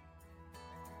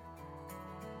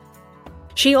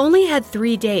 She only had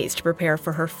 3 days to prepare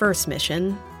for her first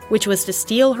mission, which was to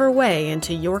steal her way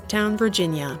into Yorktown,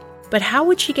 Virginia. But how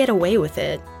would she get away with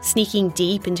it, sneaking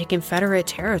deep into Confederate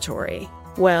territory?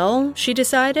 Well, she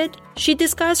decided she'd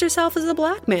disguise herself as a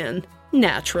black man.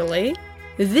 Naturally.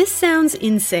 This sounds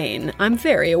insane, I'm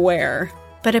very aware.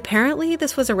 But apparently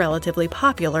this was a relatively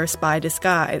popular spy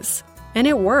disguise. And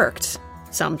it worked.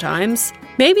 Sometimes.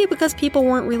 Maybe because people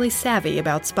weren't really savvy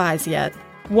about spies yet.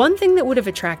 One thing that would have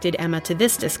attracted Emma to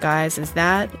this disguise is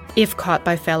that, if caught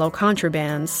by fellow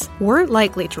contrabands, weren't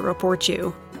likely to report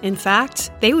you. In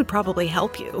fact, they would probably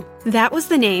help you. That was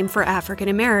the name for African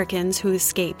Americans who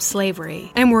escaped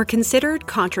slavery and were considered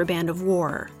contraband of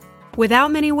war.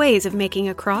 Without many ways of making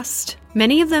a crust,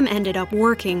 many of them ended up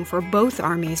working for both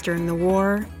armies during the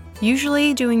war,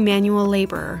 usually doing manual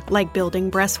labor like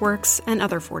building breastworks and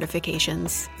other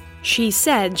fortifications. She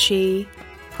said she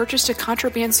purchased a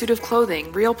contraband suit of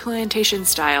clothing, real plantation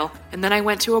style, and then I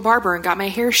went to a barber and got my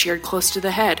hair sheared close to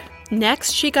the head.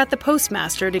 Next, she got the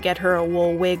postmaster to get her a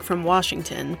wool wig from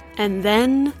Washington. And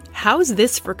then, how's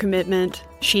this for commitment?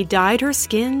 She dyed her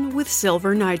skin with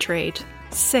silver nitrate.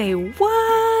 Say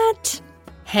what?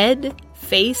 Head,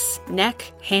 face,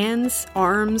 neck, hands,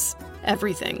 arms,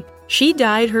 everything. She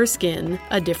dyed her skin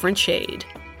a different shade.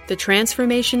 The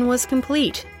transformation was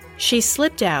complete. She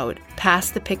slipped out,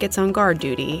 past the pickets on guard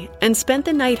duty, and spent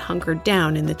the night hunkered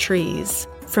down in the trees.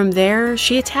 From there,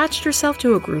 she attached herself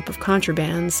to a group of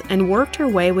contrabands and worked her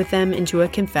way with them into a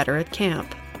Confederate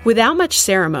camp. Without much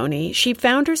ceremony, she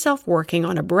found herself working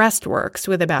on a breastworks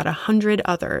with about 100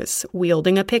 others,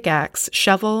 wielding a pickaxe,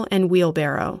 shovel, and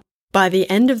wheelbarrow. By the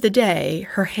end of the day,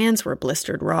 her hands were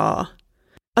blistered raw.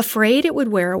 Afraid it would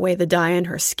wear away the dye in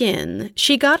her skin,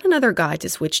 she got another guy to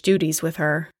switch duties with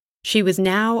her. She was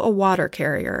now a water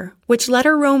carrier, which let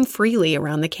her roam freely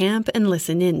around the camp and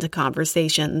listen in to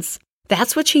conversations.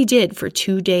 That's what she did for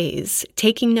 2 days,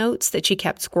 taking notes that she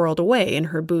kept squirreled away in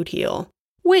her boot heel.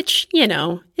 Which,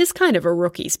 is kind of a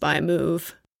rookie spy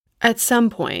move. At some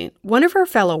point, one of her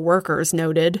fellow workers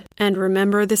noted, and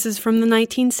remember this is from the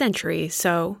 19th century,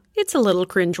 so it's a little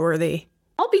cringeworthy.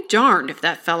 I'll be darned if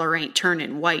that feller ain't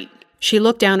turning white. She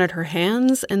looked down at her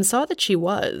hands and saw that she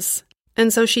was.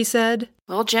 And so she said,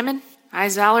 Well, Gemmin,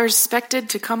 I's allers expected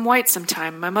to come white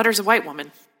sometime. My mother's a white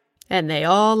woman. And they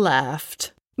all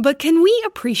laughed. But can we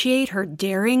appreciate her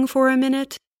daring for a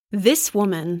minute? This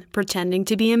woman, pretending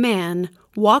to be a man,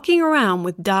 walking around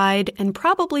with dyed and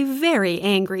probably very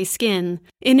angry skin,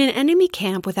 in an enemy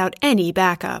camp without any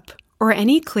backup, or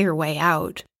any clear way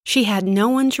out. She had no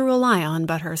one to rely on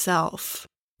but herself.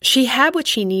 She had what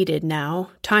she needed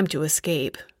now, time to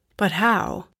escape. But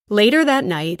how? Later that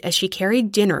night, as she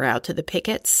carried dinner out to the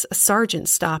pickets, a sergeant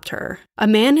stopped her. A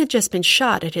man had just been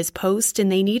shot at his post and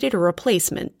they needed a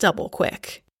replacement double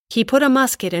quick. He put a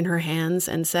musket in her hands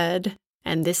and said,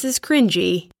 and this is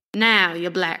cringy, Now, you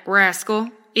black rascal,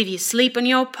 if you sleep on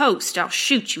your post, I'll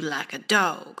shoot you like a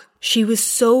dog. She was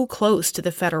so close to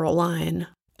the federal line.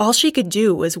 All she could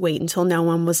do was wait until no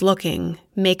one was looking,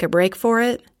 make a break for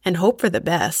it, and hope for the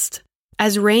best.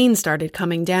 As rain started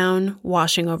coming down,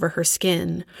 washing over her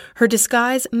skin, her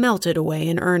disguise melted away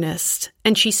in earnest,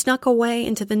 and she snuck away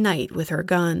into the night with her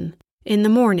gun. In the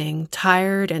morning,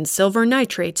 tired and silver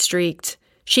nitrate streaked,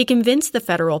 she convinced the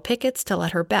federal pickets to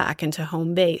let her back into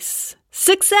home base.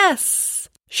 Success!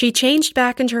 She changed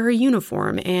back into her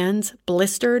uniform and,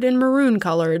 blistered and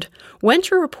maroon-colored, went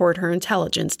to report her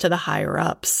intelligence to the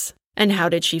higher-ups. And how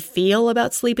did she feel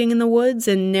about sleeping in the woods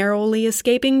and narrowly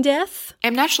escaping death?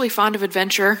 I'm naturally fond of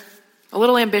adventure, a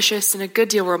little ambitious, and a good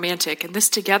deal romantic, and this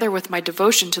together with my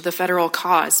devotion to the federal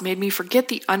cause made me forget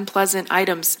the unpleasant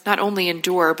items not only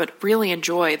endure but really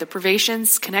enjoy the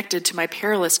privations connected to my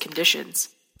perilous conditions.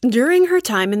 During her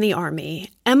time in the Army,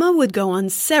 Emma would go on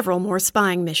several more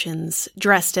spying missions,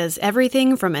 dressed as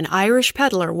everything from an Irish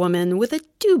peddler woman with a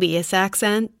dubious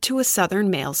accent to a Southern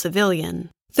male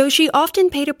civilian. Though she often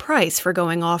paid a price for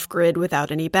going off-grid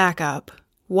without any backup.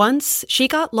 Once, she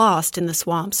got lost in the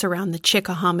swamps around the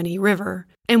Chickahominy River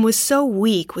and was so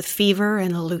weak with fever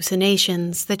and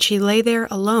hallucinations that she lay there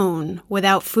alone,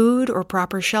 without food or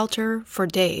proper shelter, for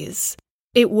days.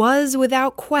 It was,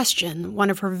 without question, one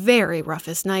of her very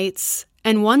roughest nights,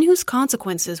 and one whose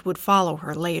consequences would follow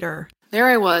her later. There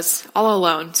I was, all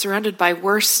alone, surrounded by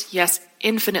worse, yes,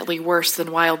 infinitely worse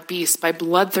than wild beasts, by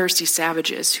bloodthirsty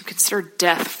savages who considered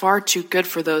death far too good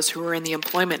for those who were in the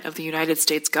employment of the United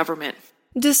States government.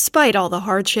 Despite all the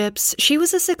hardships, she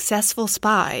was a successful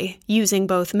spy, using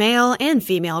both male and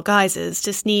female guises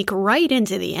to sneak right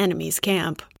into the enemy's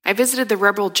camp. I visited the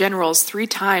rebel generals 3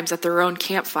 times at their own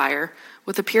campfire,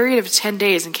 with a period of 10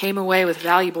 days, and came away with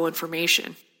valuable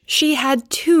information. She had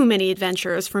too many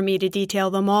adventures for me to detail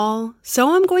them all,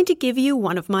 so I'm going to give you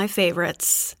one of my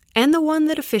favorites, and the one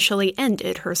that officially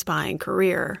ended her spying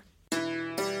career.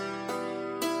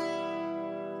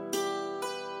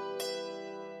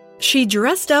 She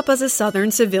dressed up as a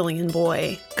Southern civilian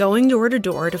boy, going door to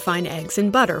door to find eggs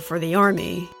and butter for the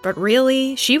Army, but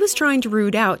really, she was trying to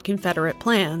root out Confederate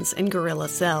plans and guerrilla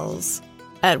cells.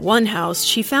 At one house,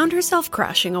 she found herself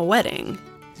crashing a wedding.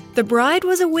 The bride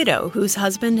was a widow whose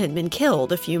husband had been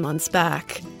killed a few months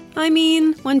back. I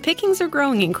mean, when pickings are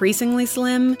growing increasingly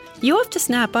slim, you have to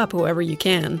snap up whoever you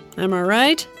can, am I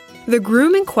right? The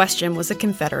groom in question was a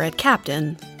Confederate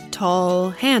captain, tall,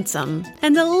 handsome,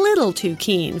 and a little too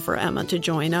keen for Emma to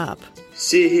join up.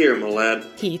 See here, my lad,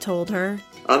 he told her.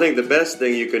 I think the best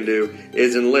thing you can do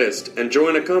is enlist and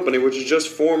join a company which is just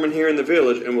forming here in the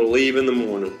village and will leave in the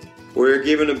morning. We're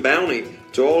giving a bounty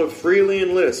to all who freely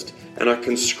enlist and are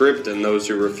conscripting those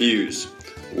who refuse.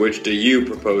 Which do you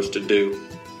propose to do?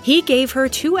 He gave her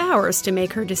 2 hours to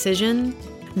make her decision,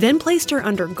 then placed her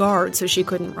under guard so she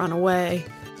couldn't run away.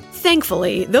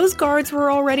 Thankfully, those guards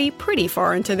were already pretty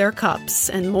far into their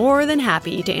cups and more than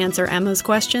happy to answer Emma's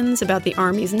questions about the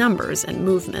army's numbers and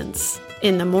movements.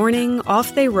 In the morning,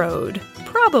 off they rode,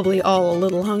 probably all a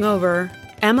little hungover.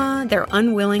 Emma, their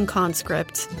unwilling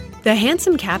conscript. The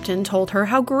handsome captain told her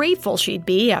how grateful she'd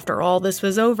be after all this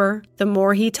was over. The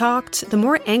more he talked, the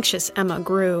more anxious Emma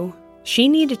grew. She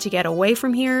needed to get away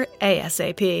from here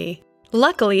ASAP.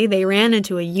 Luckily, they ran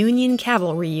into a Union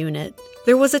cavalry unit.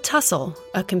 There was a tussle,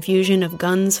 a confusion of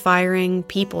guns firing,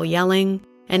 people yelling,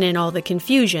 and in all the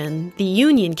confusion, the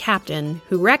Union captain,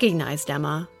 who recognized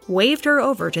Emma, waved her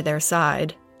over to their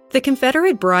side. The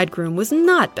Confederate bridegroom was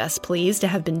not best pleased to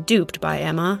have been duped by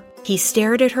Emma. He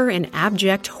stared at her in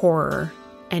abject horror,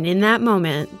 and in that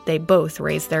moment, they both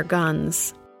raised their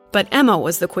guns. But Emma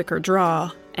was the quicker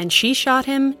draw, and she shot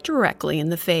him directly in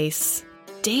the face.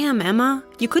 Damn, Emma,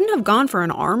 you couldn't have gone for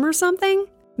an arm or something?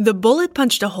 The bullet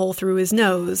punched a hole through his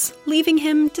nose, leaving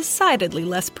him decidedly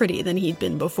less pretty than he'd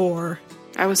been before.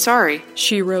 I was sorry,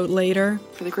 she wrote later,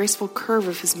 for the graceful curve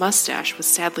of his mustache was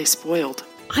sadly spoiled.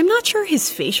 I'm not sure his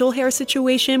facial hair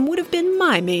situation would have been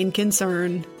my main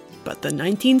concern, but the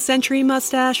 19th century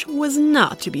mustache was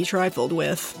not to be trifled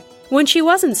with. When she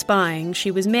wasn't spying,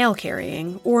 she was mail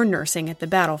carrying or nursing at the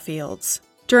battlefields.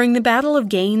 During the Battle of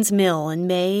Gaines' Mill in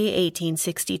May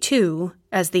 1862,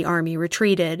 as the army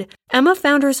retreated, Emma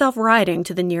found herself riding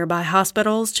to the nearby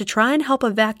hospitals to try and help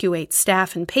evacuate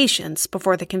staff and patients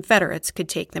before the Confederates could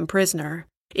take them prisoner.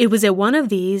 It was at one of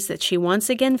these that she once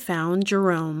again found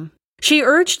Jerome. She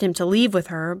urged him to leave with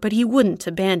her, but he wouldn't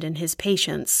abandon his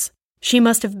patients. She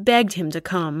must have begged him to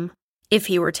come. If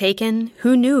he were taken,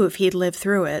 who knew if he'd live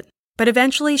through it? But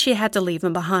eventually she had to leave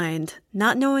him behind,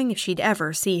 not knowing if she'd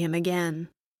ever see him again.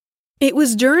 It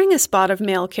was during a spot of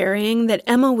mail carrying that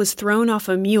Emma was thrown off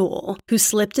a mule, who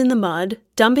slipped in the mud,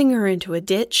 dumping her into a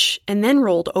ditch, and then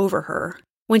rolled over her.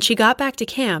 When she got back to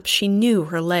camp, she knew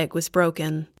her leg was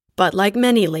broken. But like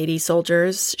many lady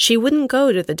soldiers, she wouldn't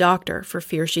go to the doctor for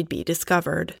fear she'd be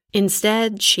discovered.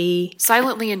 Instead, she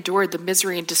silently endured the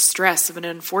misery and distress of an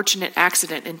unfortunate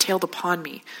accident entailed upon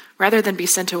me, rather than be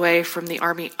sent away from the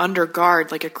army under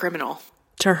guard like a criminal.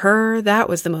 To her, that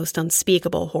was the most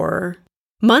unspeakable horror.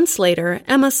 Months later,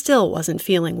 Emma still wasn't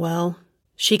feeling well.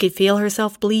 She could feel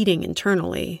herself bleeding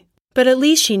internally. But at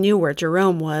least she knew where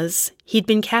Jerome was. He'd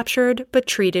been captured, but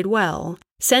treated well,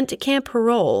 sent to Camp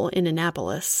Parole in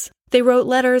Annapolis. They wrote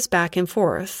letters back and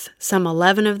forth, some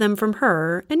 11 of them from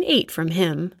her and 8 from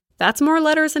him. That's more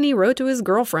letters than he wrote to his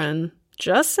girlfriend.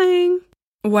 Just saying.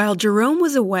 While Jerome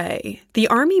was away, the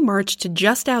army marched to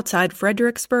just outside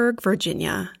Fredericksburg,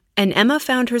 Virginia, and Emma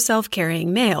found herself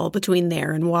carrying mail between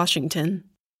there and Washington.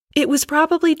 It was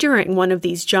probably during one of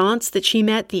these jaunts that she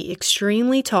met the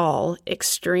extremely tall,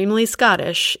 extremely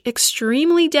Scottish,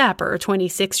 extremely dapper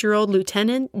 26-year-old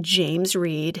Lieutenant James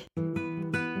Reed.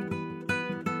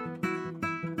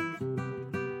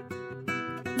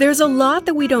 There's a lot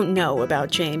that we don't know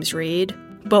about James Reed,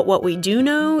 but what we do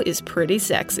know is pretty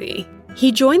sexy.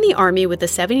 He joined the army with the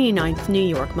 79th New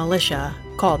York Militia,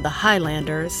 called the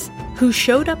Highlanders, who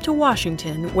showed up to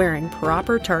Washington wearing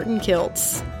proper tartan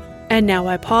kilts. And now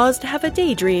I pause to have a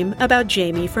daydream about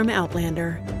Jamie from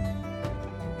Outlander.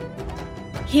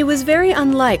 He was very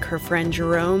unlike her friend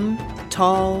Jerome,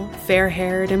 tall,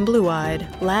 fair-haired, and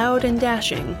blue-eyed, loud and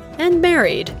dashing, and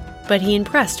married, but he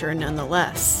impressed her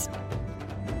nonetheless.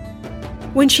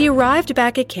 When she arrived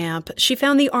back at camp, she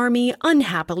found the army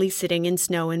unhappily sitting in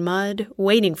snow and mud,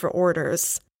 waiting for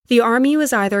orders. The army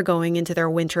was either going into their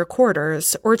winter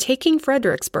quarters or taking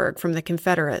Fredericksburg from the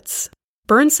Confederates.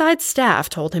 Burnside's staff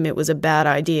told him it was a bad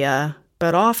idea,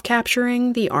 but off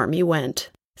capturing, the army went.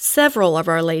 Several of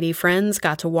our lady friends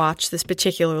got to watch this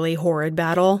particularly horrid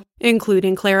battle,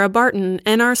 including Clara Barton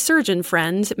and our surgeon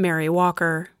friend, Mary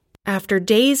Walker. After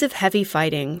days of heavy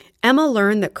fighting, Emma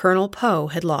learned that Colonel Poe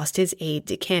had lost his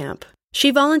aide-de-camp.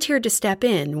 She volunteered to step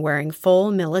in wearing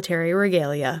full military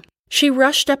regalia. She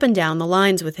rushed up and down the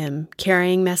lines with him,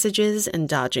 carrying messages and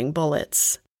dodging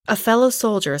bullets. A fellow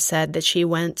soldier said that she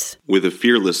went with a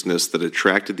fearlessness that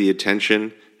attracted the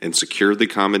attention and secured the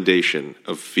commendation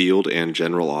of field and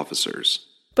general officers.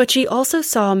 But she also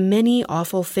saw many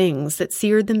awful things that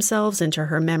seared themselves into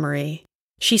her memory.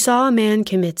 She saw a man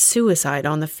commit suicide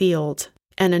on the field,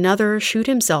 and another shoot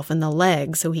himself in the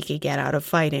leg so he could get out of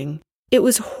fighting. It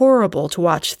was horrible to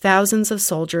watch thousands of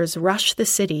soldiers rush the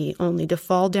city only to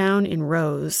fall down in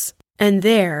rows. And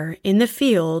there, in the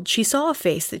field, she saw a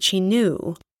face that she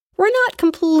knew. We're not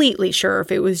completely sure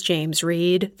if it was James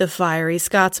Reed, the fiery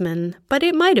Scotsman, but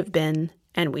it might have been,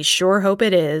 and we sure hope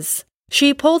it is.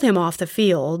 She pulled him off the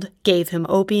field, gave him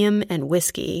opium and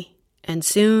whiskey, and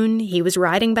soon he was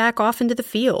riding back off into the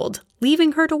field,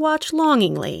 leaving her to watch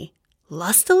longingly,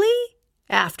 lustily,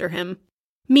 after him.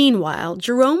 Meanwhile,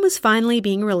 Jerome was finally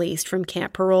being released from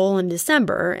camp parole in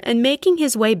December and making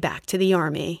his way back to the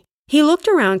army. He looked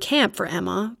around camp for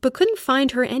Emma, but couldn't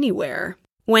find her anywhere.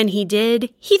 When he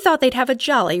did, he thought they'd have a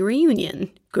jolly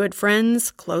reunion. Good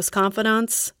friends, close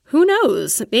confidants. Who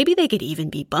knows, maybe they could even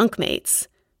be bunkmates.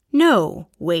 No,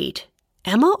 wait.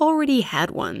 Emma already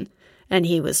had one, and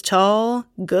he was tall,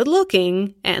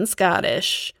 good-looking, and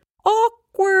Scottish.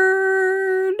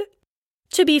 Awkward!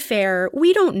 To be fair,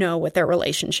 we don't know what their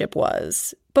relationship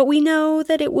was, but we know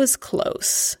that it was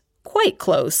close. Quite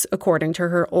close, according to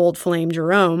her old flame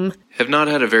Jerome. Have not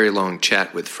had a very long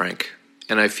chat with Frank,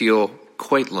 and I feel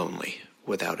quite lonely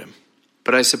without him.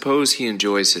 But I suppose he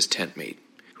enjoys his tent mate.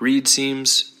 Reed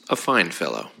seems a fine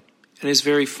fellow, and is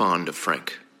very fond of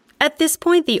Frank. At this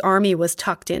point, the army was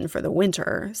tucked in for the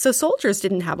winter, so soldiers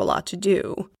didn't have a lot to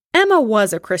do. Emma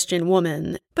was a Christian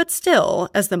woman, but still,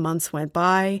 as the months went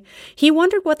by, he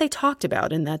wondered what they talked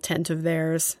about in that tent of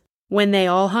theirs. When they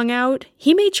all hung out,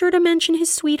 he made sure to mention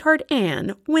his sweetheart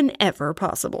Anne whenever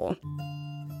possible.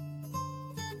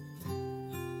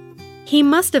 He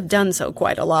must have done so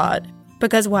quite a lot,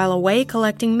 because while away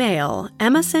collecting mail,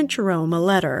 Emma sent Jerome a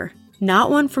letter.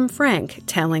 Not one from Frank,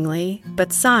 tellingly,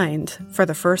 but signed, for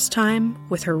the first time,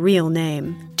 with her real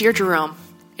name. Dear Jerome,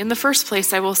 in the first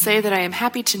place, I will say that I am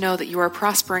happy to know that you are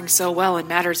prospering so well in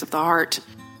matters of the heart.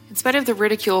 In spite of the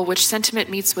ridicule which sentiment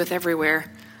meets with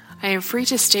everywhere, I am free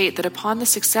to state that upon the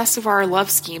success of our love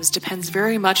schemes depends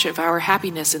very much of our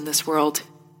happiness in this world.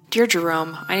 Dear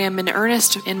Jerome, I am in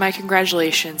earnest in my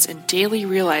congratulations and daily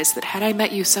realize that had I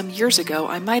met you some years ago,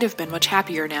 I might have been much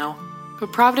happier now.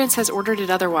 But Providence has ordered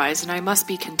it otherwise, and I must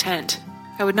be content.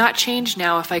 I would not change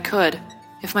now if I could,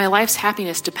 if my life's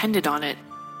happiness depended on it.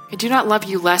 I do not love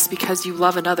you less because you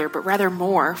love another, but rather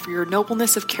more for your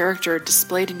nobleness of character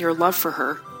displayed in your love for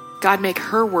her. God make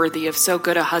her worthy of so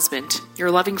good a husband. Your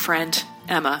loving friend,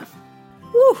 Emma.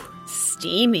 Whew,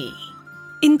 steamy.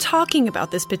 In talking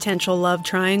about this potential love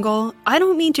triangle, I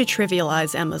don't mean to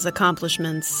trivialize Emma's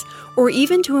accomplishments, or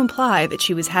even to imply that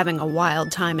she was having a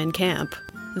wild time in camp.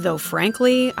 Though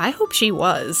frankly, I hope she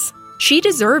was. She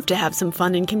deserved to have some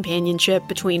fun and companionship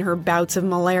between her bouts of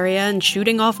malaria and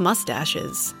shooting off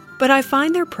mustaches. But I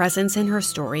find their presence in her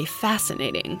story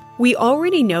fascinating. We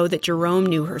already know that Jerome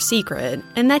knew her secret,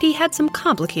 and that he had some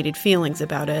complicated feelings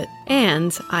about it.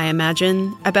 And, I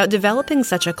imagine, about developing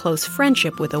such a close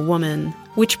friendship with a woman,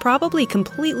 which probably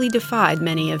completely defied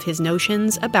many of his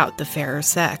notions about the fairer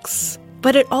sex.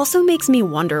 But it also makes me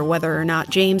wonder whether or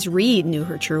not James Reed knew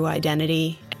her true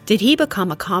identity. Did he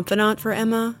become a confidant for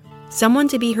Emma? Someone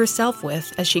to be herself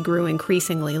with as she grew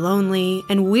increasingly lonely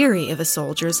and weary of a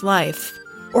soldier's life?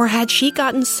 Or had she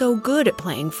gotten so good at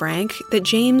playing Frank that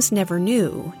James never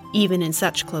knew, even in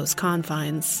such close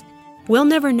confines? We'll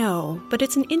never know, but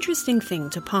it's an interesting thing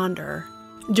to ponder.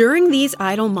 During these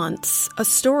idle months, a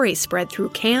story spread through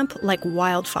camp like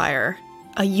wildfire.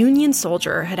 A Union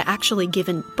soldier had actually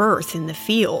given birth in the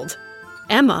field.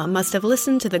 Emma must have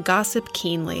listened to the gossip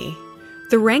keenly.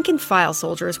 The rank-and-file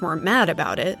soldiers weren't mad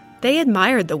about it. They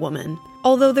admired the woman,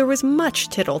 although there was much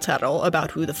tittle-tattle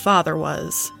about who the father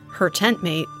was. Her tent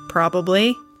mate,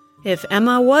 probably. If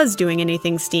Emma was doing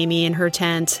anything steamy in her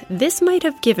tent, this might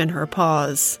have given her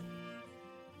pause.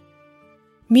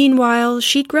 Meanwhile,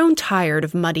 she'd grown tired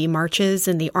of muddy marches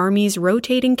and the Army's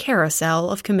rotating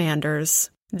carousel of commanders.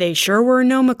 They sure were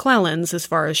no McClellans as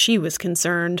far as she was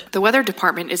concerned. The Weather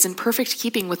Department is in perfect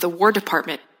keeping with the War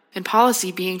Department, and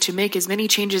policy being to make as many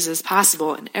changes as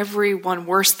possible, and every one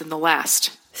worse than the last.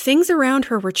 Things around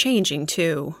her were changing,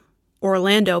 too.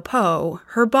 Orlando Poe,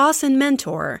 her boss and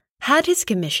mentor, had his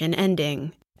commission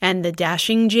ending, and the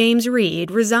dashing James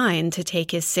Reed resigned to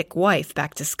take his sick wife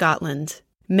back to Scotland.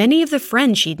 Many of the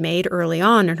friends she'd made early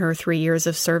on in her 3 years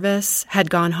of service had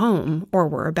gone home or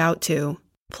were about to.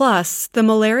 Plus, the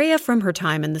malaria from her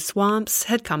time in the swamps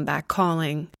had come back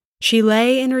calling. She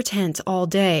lay in her tent all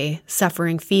day,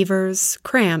 suffering fevers,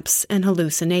 cramps, and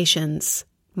hallucinations.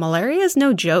 Malaria's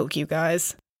no joke, you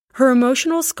guys. Her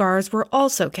emotional scars were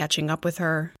also catching up with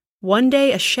her. One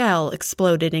day a shell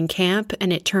exploded in camp,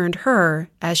 and it turned her,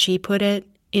 as she put it,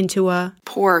 into a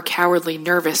poor, cowardly,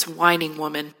 nervous, whining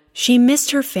woman. She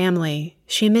missed her family.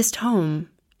 She missed home.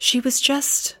 She was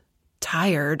just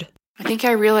tired. I think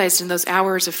I realized in those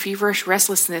hours of feverish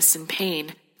restlessness and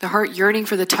pain, the heart yearning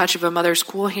for the touch of a mother's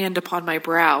cool hand upon my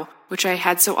brow, which I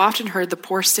had so often heard the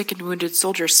poor sick and wounded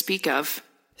soldiers speak of.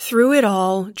 Through it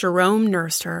all, Jerome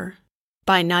nursed her.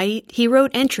 By night, he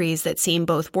wrote entries that seemed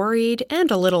both worried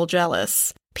and a little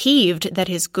jealous, peeved that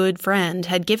his good friend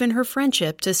had given her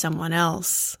friendship to someone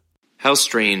else. How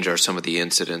strange are some of the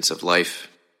incidents of life.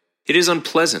 It is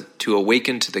unpleasant to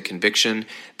awaken to the conviction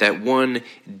that one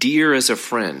dear as a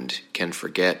friend can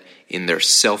forget in their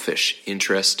selfish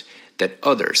interest that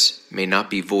others may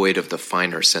not be void of the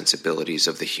finer sensibilities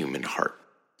of the human heart.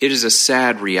 It is a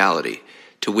sad reality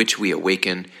to which we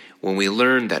awaken when we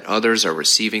learn that others are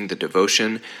receiving the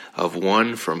devotion of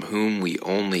one from whom we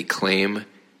only claim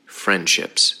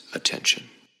friendship's attention.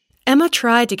 Emma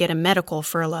tried to get a medical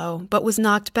furlough, but was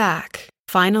knocked back.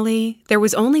 Finally, there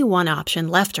was only one option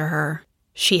left to her.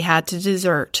 She had to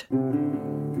desert.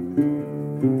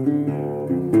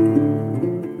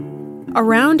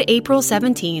 Around April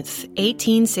 17th,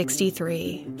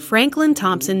 1863, Franklin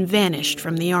Thompson vanished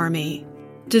from the Army.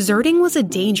 Deserting was a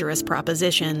dangerous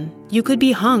proposition. You could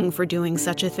be hung for doing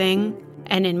such a thing,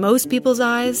 and in most people's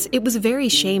eyes, it was very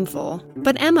shameful.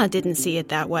 But Emma didn't see it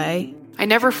that way. I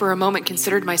never for a moment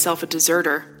considered myself a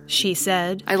deserter, she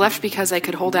said. I left because I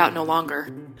could hold out no longer.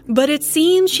 But it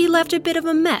seems she left a bit of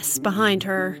a mess behind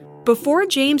her. Before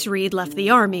James Reed left the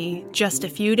Army, just a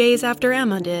few days after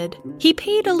Emma did, he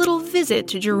paid a little visit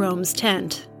to Jerome's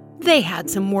tent. They had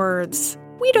some words.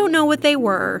 We don't know what they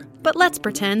were, but let's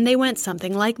pretend they went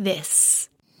something like this.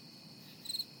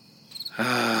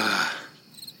 I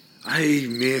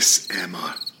miss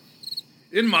Emma.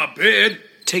 In my bed.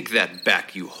 Take that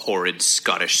back, you horrid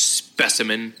Scottish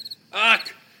specimen. Ach,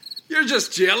 you're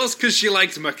just jealous 'cause she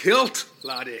likes my kilt,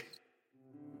 laddie.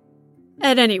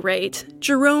 At any rate,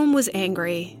 Jerome was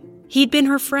angry. He'd been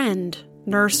her friend,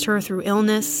 nursed her through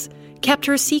illness, kept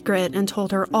her secret, and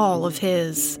told her all of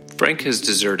his. Frank has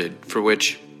deserted, for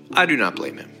which I do not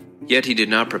blame him. Yet he did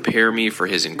not prepare me for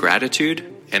his ingratitude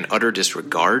and utter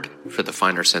disregard for the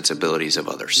finer sensibilities of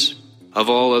others. Of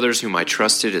all others whom I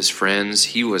trusted as friends,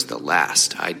 he was the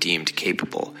last I deemed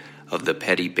capable of the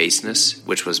petty baseness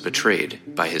which was betrayed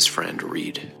by his friend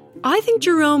Reed. I think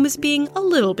Jerome is being a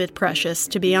little bit precious,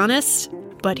 to be honest.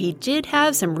 But he did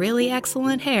have some really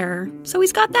excellent hair, so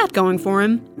he's got that going for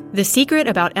him. The secret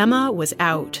about Emma was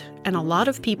out, and a lot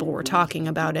of people were talking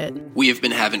about it. We have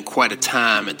been having quite a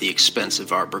time at the expense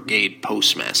of our brigade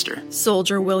postmaster,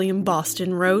 Soldier William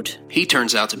Boston wrote. He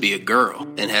turns out to be a girl,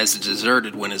 and has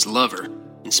deserted when his lover,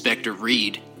 Inspector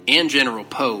Reed, and General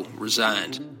Poe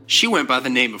resigned. She went by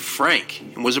the name of Frank,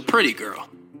 and was a pretty girl.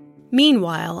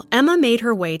 Meanwhile, Emma made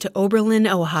her way to Oberlin,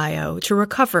 Ohio, to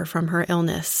recover from her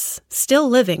illness, still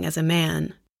living as a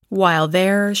man. While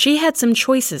there, she had some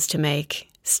choices to make.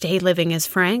 Stay living as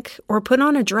Frank, or put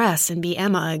on a dress and be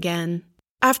Emma again.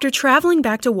 After traveling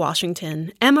back to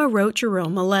Washington, Emma wrote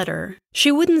Jerome a letter. She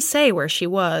wouldn't say where she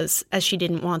was, as she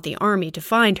didn't want the Army to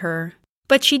find her.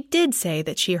 But she did say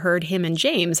that she heard him and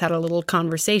James had a little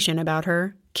conversation about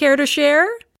her. Care to share?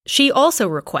 She also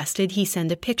requested he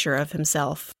send a picture of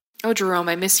himself. Oh, Jerome,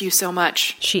 I miss you so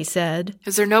much, she said.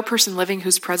 Is there no person living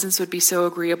whose presence would be so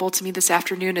agreeable to me this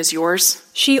afternoon as yours?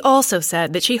 She also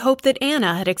said that she hoped that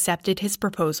Anna had accepted his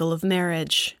proposal of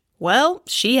marriage. Well,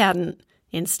 she hadn't.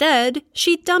 Instead,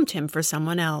 she dumped him for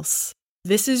someone else.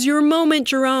 This is your moment,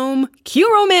 Jerome.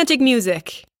 Cue romantic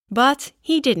music. But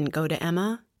he didn't go to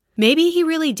Emma. Maybe he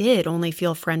really did only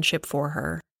feel friendship for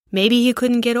her. Maybe he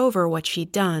couldn't get over what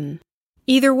she'd done.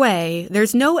 Either way,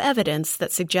 there's no evidence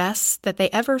that suggests that they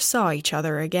ever saw each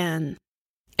other again.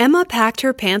 Emma packed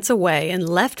her pants away and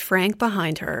left Frank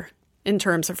behind her. In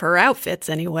terms of her outfits,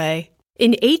 anyway.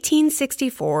 In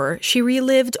 1864, she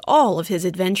relived all of his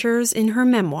adventures in her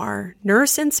memoir,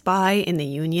 Nurse and Spy in the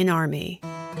Union Army.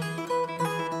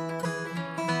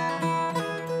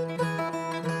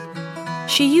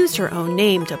 She used her own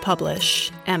name to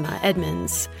publish, Emma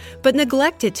Edmonds, but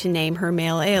neglected to name her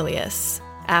male alias.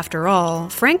 After all,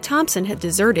 Frank Thompson had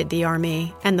deserted the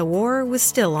Army, and the war was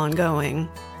still ongoing.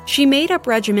 She made up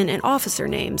regiment and officer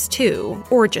names, too,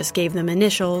 or just gave them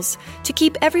initials, to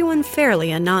keep everyone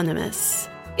fairly anonymous.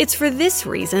 It's for this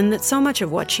reason that so much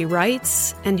of what she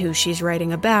writes, and who she's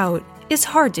writing about, is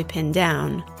hard to pin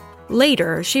down.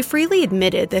 Later, she freely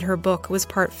admitted that her book was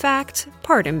part fact,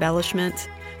 part embellishment,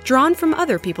 drawn from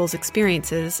other people's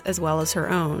experiences as well as her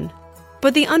own.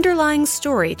 But the underlying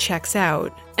story checks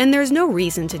out, and there's no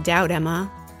reason to doubt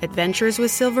Emma, adventures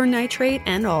with silver nitrate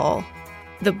and all.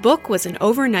 The book was an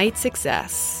overnight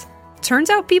success. Turns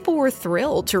out people were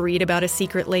thrilled to read about a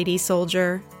secret lady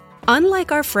soldier.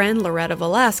 Unlike our friend Loretta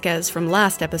Velasquez from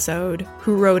last episode,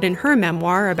 who wrote in her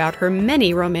memoir about her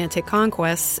many romantic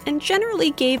conquests and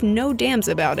generally gave no damns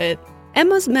about it,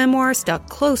 Emma's memoir stuck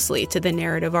closely to the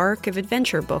narrative arc of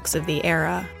adventure books of the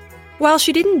era. While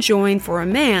she didn't join for a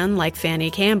man like Fanny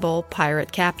Campbell,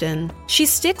 pirate captain, she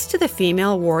sticks to the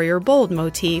female warrior bold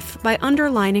motif by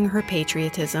underlining her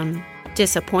patriotism.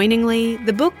 Disappointingly,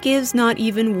 the book gives not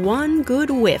even one good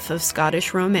whiff of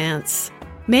Scottish romance.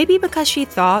 Maybe because she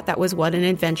thought that was what an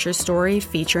adventure story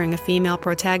featuring a female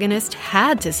protagonist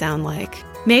had to sound like.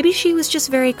 Maybe she was just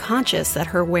very conscious that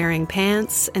her wearing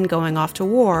pants and going off to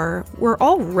war were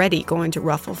already going to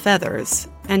ruffle feathers,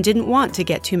 and didn't want to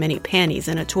get too many panties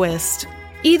in a twist.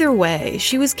 Either way,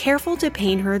 she was careful to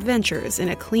paint her adventures in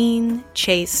a clean,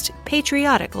 chaste,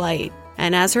 patriotic light.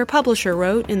 And as her publisher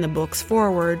wrote in the book's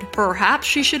foreword, perhaps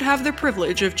she should have the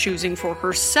privilege of choosing for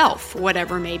herself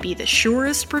whatever may be the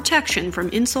surest protection from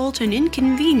insult and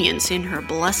inconvenience in her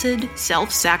blessed,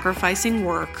 self-sacrificing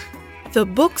work. The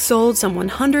book sold some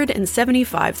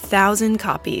 175,000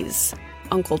 copies.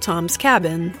 Uncle Tom's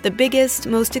Cabin, the biggest,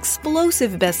 most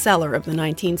explosive bestseller of the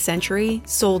 19th century,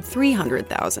 sold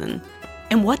 300,000.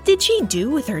 And what did she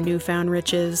do with her newfound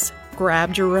riches?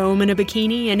 Grab Jerome in a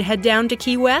bikini and head down to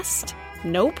Key West?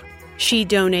 Nope. She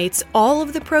donates all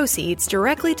of the proceeds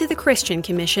directly to the Christian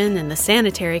Commission and the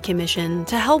Sanitary Commission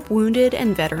to help wounded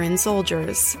and veteran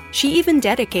soldiers. She even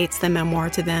dedicates the memoir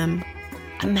to them.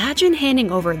 Imagine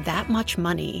handing over that much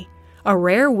money, a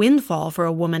rare windfall for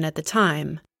a woman at the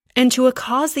time, and to a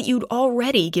cause that you'd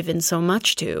already given so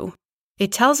much to.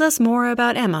 It tells us more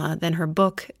about Emma than her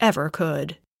book ever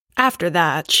could. After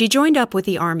that, she joined up with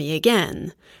the Army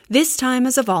again, this time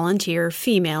as a volunteer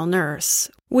female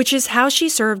nurse, which is how she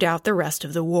served out the rest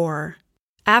of the war.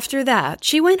 After that,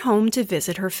 she went home to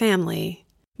visit her family.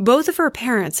 Both of her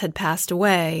parents had passed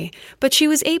away, but she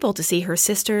was able to see her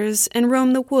sisters and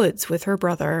roam the woods with her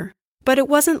brother. But it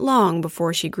wasn't long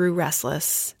before she grew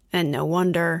restless, and no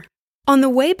wonder. On the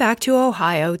way back to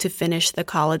Ohio to finish the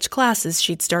college classes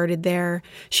she'd started there,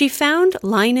 she found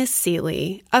Linus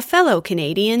Seeley, a fellow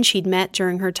Canadian she'd met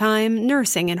during her time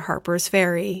nursing in Harper's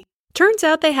Ferry. Turns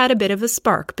out they had a bit of a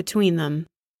spark between them.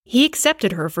 He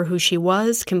accepted her for who she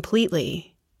was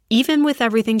completely, even with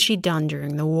everything she'd done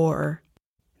during the war.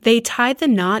 They tied the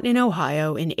knot in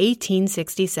Ohio in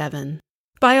 1867.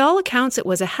 By all accounts, it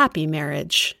was a happy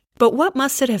marriage. But what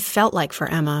must it have felt like for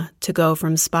Emma to go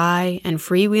from spy and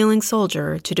freewheeling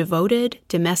soldier to devoted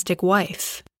domestic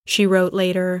wife? She wrote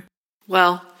later,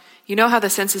 Well, you know how the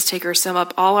census takers sum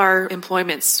up all our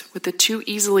employments with the two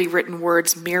easily written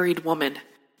words married woman.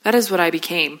 That is what I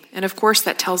became, and of course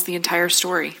that tells the entire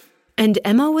story. And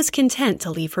Emma was content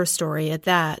to leave her story at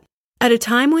that. At a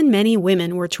time when many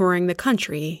women were touring the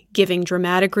country, giving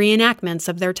dramatic reenactments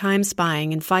of their time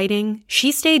spying and fighting,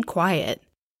 she stayed quiet.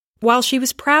 While she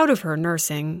was proud of her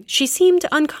nursing, she seemed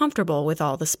uncomfortable with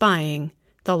all the spying,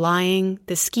 the lying,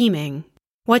 the scheming.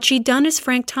 What she'd done as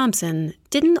Frank Thompson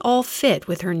didn't all fit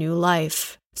with her new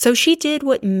life, so she did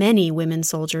what many women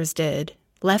soldiers did,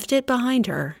 left it behind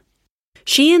her.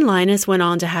 She and Linus went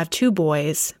on to have 2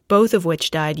 boys, both of which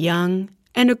died young,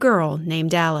 and a girl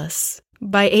named Alice.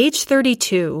 By age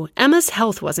 32, Emma's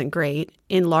health wasn't great,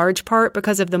 in large part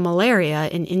because of the malaria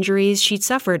and injuries she'd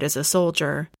suffered as a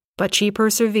soldier. But she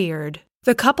persevered.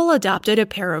 The couple adopted a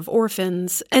pair of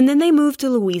orphans, and then they moved to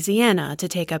Louisiana to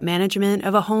take up management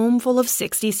of a home full of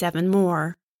 67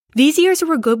 more. These years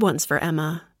were good ones for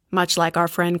Emma. Much like our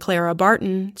friend Clara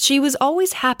Barton, she was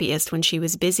always happiest when she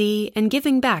was busy and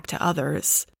giving back to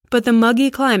others. But the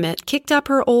muggy climate kicked up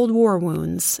her old war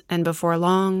wounds, and before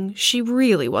long, she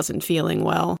really wasn't feeling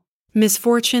well.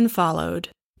 Misfortune followed.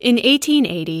 In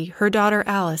 1880, her daughter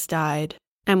Alice died,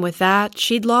 and with that,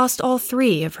 she'd lost all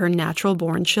 3 of her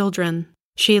natural-born children.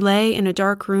 She lay in a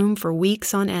dark room for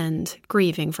weeks on end,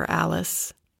 grieving for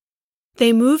Alice.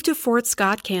 They moved to Fort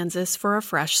Scott, Kansas for a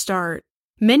fresh start.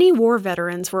 Many war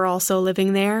veterans were also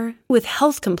living there, with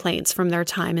health complaints from their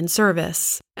time in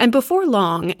service. And before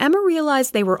long, Emma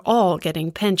realized they were all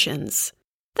getting pensions.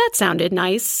 That sounded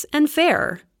nice and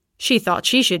fair. She thought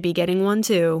she should be getting one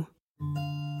too.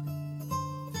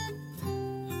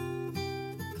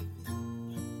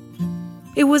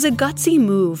 It was a gutsy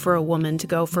move for a woman to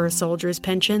go for a soldier's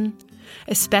pension,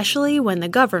 especially when the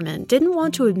government didn't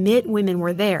want to admit women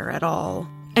were there at all.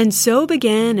 And so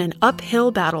began an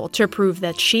uphill battle to prove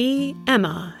that she,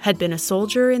 Emma, had been a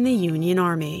soldier in the Union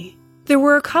Army. There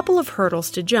were a couple of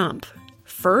hurdles to jump.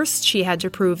 First, she had to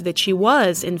prove that she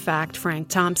was, in fact, Frank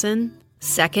Thompson.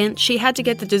 Second, she had to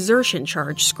get the desertion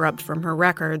charge scrubbed from her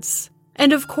records.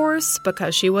 And of course,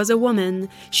 because she was a woman,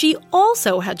 she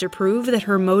also had to prove that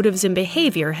her motives and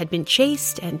behavior had been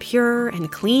chaste and pure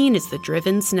and clean as the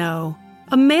driven snow.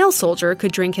 A male soldier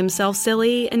could drink himself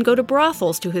silly and go to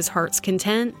brothels to his heart's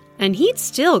content, and he'd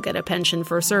still get a pension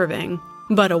for serving.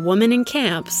 But a woman in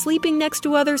camp sleeping next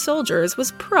to other soldiers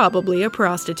was probably a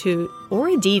prostitute, or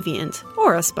a deviant,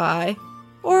 or a spy,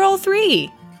 or all three.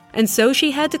 And so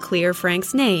she had to clear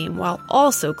Frank's name while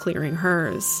also clearing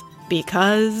hers.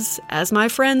 Because, as my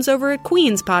friends over at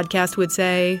Queen's podcast would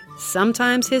say,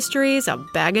 sometimes history's a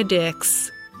bag of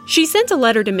dicks. She sent a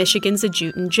letter to Michigan's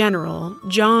Adjutant General,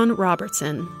 John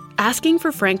Robertson, asking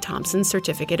for Frank Thompson's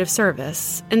certificate of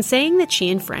service and saying that she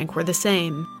and Frank were the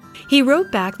same. He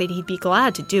wrote back that he'd be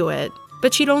glad to do it,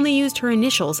 but she'd only used her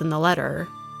initials in the letter.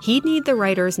 He'd need the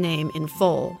writer's name in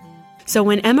full. So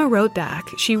when Emma wrote back,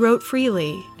 she wrote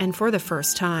freely and for the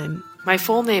first time. My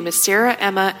full name is Sarah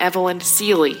Emma Evelyn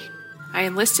Seeley. I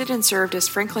enlisted and served as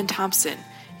Franklin Thompson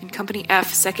in Company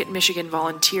F, 2nd Michigan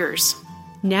Volunteers.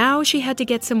 Now she had to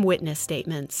get some witness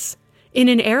statements. In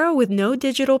an era with no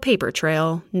digital paper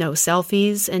trail, no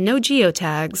selfies, and no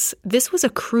geotags, this was a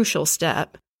crucial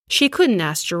step. She couldn't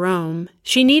ask Jerome.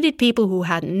 She needed people who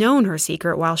hadn't known her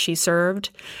secret while she served,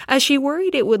 as she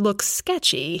worried it would look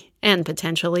sketchy and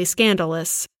potentially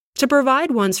scandalous, to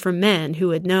provide ones from men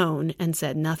who had known and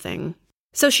said nothing.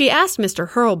 So she asked Mr.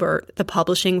 Hurlburt, the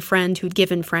publishing friend who'd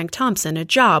given Frank Thompson a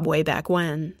job way back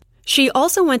when. She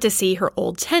also went to see her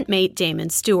old tent mate, Damon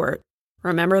Stewart.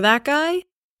 Remember that guy?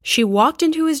 She walked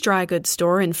into his dry goods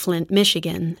store in Flint,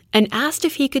 Michigan, and asked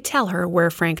if he could tell her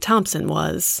where Frank Thompson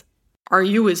was. Are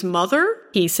you his mother?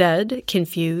 He said,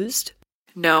 confused.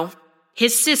 No.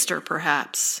 His sister,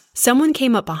 perhaps. Someone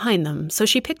came up behind them, so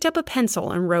she picked up a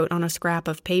pencil and wrote on a scrap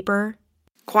of paper.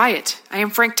 Quiet. I am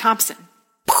Frank Thompson.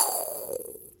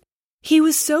 He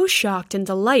was so shocked and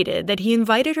delighted that he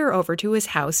invited her over to his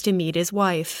house to meet his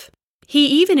wife. He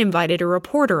even invited a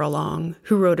reporter along,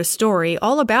 who wrote a story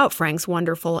all about Frank's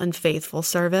wonderful and faithful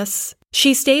service.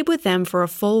 She stayed with them for a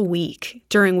full week,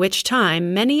 during which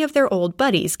time many of their old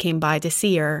buddies came by to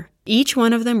see her. Each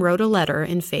one of them wrote a letter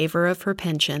in favor of her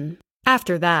pension.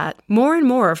 After that, more and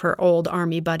more of her old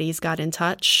Army buddies got in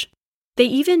touch. They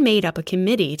even made up a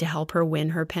committee to help her win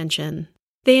her pension.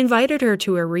 They invited her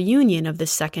to a reunion of the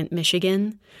 2nd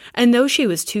Michigan, and though she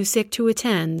was too sick to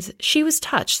attend, she was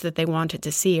touched that they wanted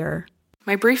to see her.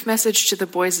 My brief message to the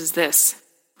boys is this.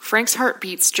 Frank's heart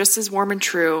beats just as warm and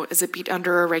true as it beat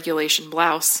under a regulation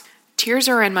blouse. Tears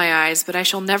are in my eyes, but I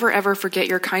shall never ever forget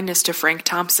your kindness to Frank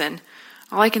Thompson.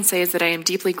 All I can say is that I am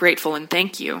deeply grateful and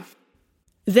thank you.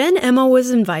 Then Emma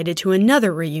was invited to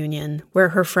another reunion, where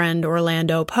her friend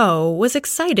Orlando Poe was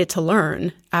excited to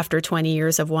learn, after 20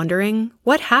 years of wondering,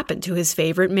 what happened to his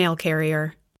favorite mail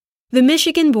carrier. The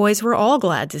Michigan boys were all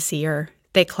glad to see her.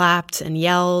 They clapped and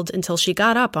yelled until she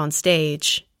got up on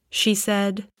stage. She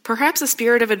said, Perhaps a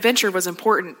spirit of adventure was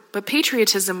important, but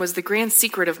patriotism was the grand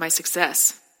secret of my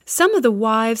success. Some of the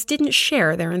wives didn't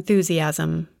share their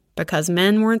enthusiasm, because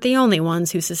men weren't the only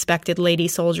ones who suspected lady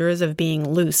soldiers of being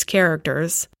loose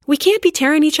characters. We can't be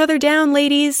tearing each other down,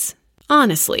 ladies.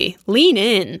 Honestly, lean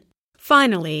in.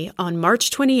 Finally, on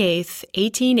March 28,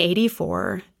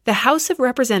 1884, the House of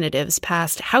Representatives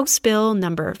passed House Bill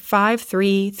number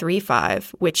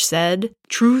 5335, which said,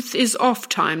 Truth is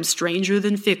oft-times stranger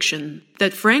than fiction,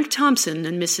 that Frank Thompson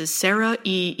and Mrs. Sarah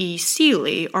E.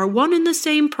 Seeley are one and the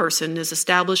same person is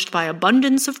established by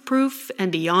abundance of proof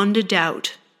and beyond a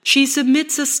doubt. She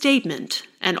submits a statement,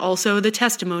 and also the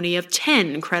testimony of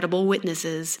 10 credible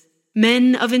witnesses,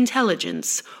 men of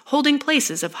intelligence, holding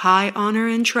places of high honor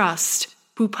and trust,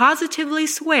 who positively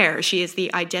swear she is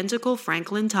the identical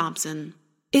Franklin Thompson.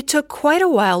 It took quite a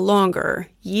while longer,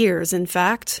 years in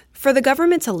fact, for the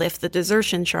government to lift the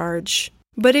desertion charge.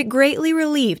 But it greatly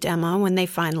relieved Emma when they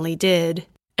finally did.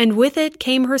 And with it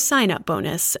came her sign-up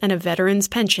bonus and a veteran's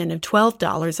pension of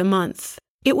 $12 a month.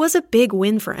 It was a big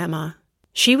win for Emma.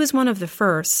 She was one of the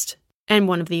first, and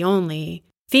one of the only,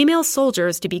 female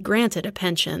soldiers to be granted a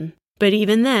pension. But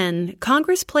even then,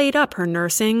 Congress played up her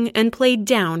nursing and played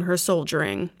down her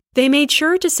soldiering. They made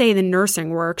sure to say the nursing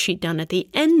work she'd done at the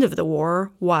end of the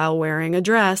war, while wearing a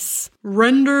dress,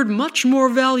 rendered much more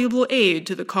valuable aid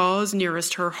to the cause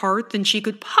nearest her heart than she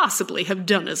could possibly have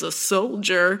done as a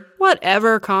soldier.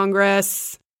 Whatever,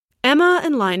 Congress. Emma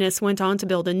and Linus went on to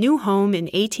build a new home in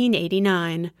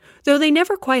 1889, though they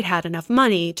never quite had enough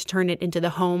money to turn it into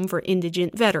the home for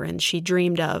indigent veterans she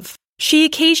dreamed of. She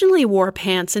occasionally wore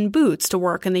pants and boots to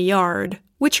work in the yard,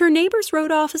 which her neighbors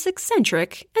wrote off as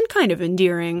eccentric and kind of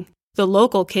endearing. The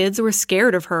local kids were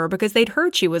scared of her because they'd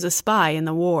heard she was a spy in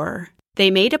the war. They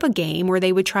made up a game where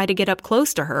they would try to get up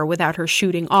close to her without her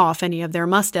shooting off any of their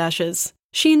mustaches.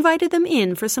 She invited them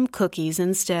in for some cookies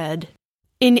instead.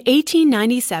 In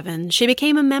 1897, she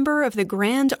became a member of the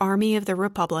Grand Army of the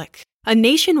Republic, a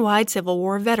nationwide Civil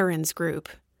War veterans group.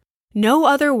 No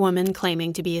other woman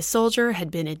claiming to be a soldier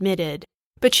had been admitted,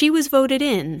 but she was voted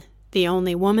in, the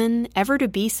only woman ever to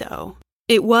be so.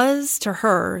 It was, to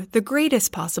her, the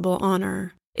greatest possible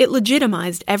honor. It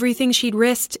legitimized everything she'd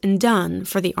risked and done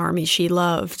for the army she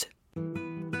loved.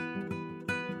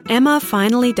 Emma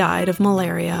finally died of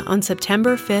malaria on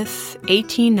September 5,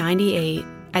 1898,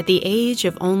 at the age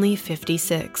of only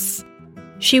 56.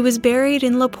 She was buried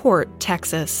in La Porte,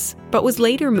 Texas, but was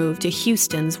later moved to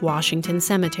Houston's Washington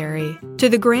Cemetery, to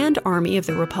the Grand Army of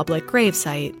the Republic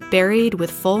gravesite, buried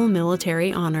with full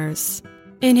military honors.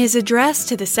 In his address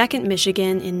to the 2nd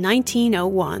Michigan in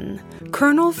 1901,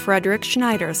 Colonel Frederick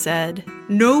Schneider said,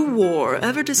 "No war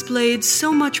ever displayed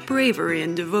so much bravery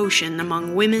and devotion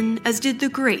among women as did the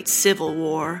great Civil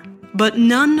War. But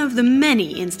none of the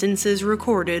many instances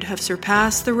recorded have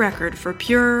surpassed the record for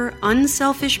pure,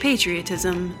 unselfish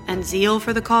patriotism and zeal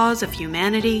for the cause of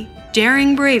humanity,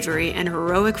 daring bravery and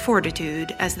heroic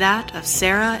fortitude as that of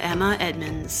Sarah Emma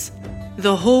Edmonds.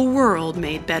 The whole world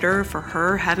made better for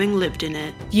her having lived in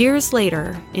it." Years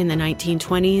later, in the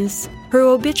 1920s, her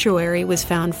obituary was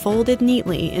found folded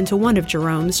neatly into one of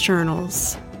Jerome's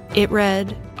journals. It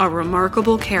read, "A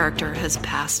remarkable character has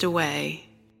passed away."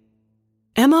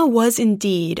 Emma was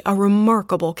indeed a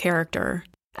remarkable character.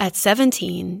 At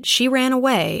 17, she ran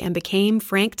away and became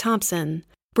Frank Thompson,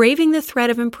 braving the threat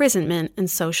of imprisonment and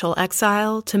social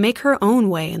exile to make her own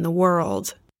way in the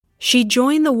world. She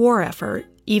joined the war effort,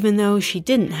 even though she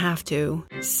didn't have to,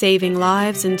 saving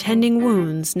lives and tending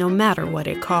wounds no matter what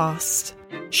it cost.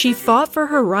 She fought for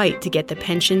her right to get the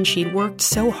pension she'd worked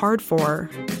so hard for,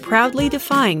 proudly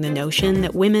defying the notion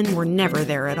that women were never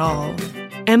there at all.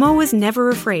 Emma was never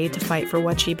afraid to fight for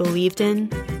what she believed in.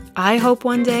 I hope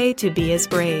one day to be as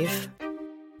brave.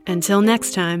 Until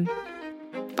next time.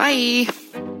 Bye!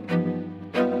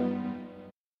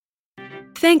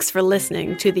 Thanks for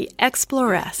listening to The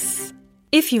Exploress.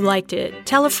 If you liked it,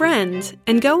 tell a friend,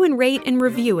 and go and rate and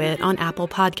review it on Apple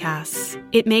Podcasts.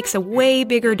 It makes a way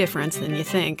bigger difference than you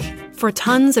think. For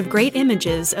tons of great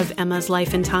images of Emma's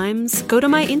life and times, go to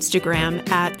my Instagram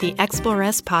at The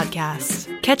Exploress Podcast.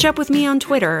 Catch up with me on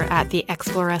Twitter at The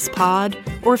Exploress Pod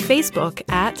or Facebook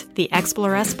at The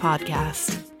Exploress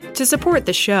Podcast. To support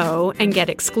the show and get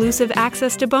exclusive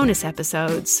access to bonus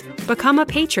episodes, become a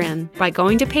patron by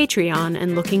going to Patreon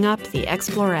and looking up The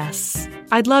Exploress.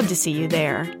 I'd love to see you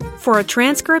there. For a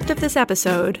transcript of this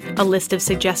episode, a list of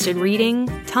suggested reading,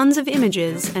 tons of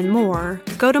images, and more,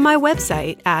 go to my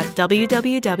website at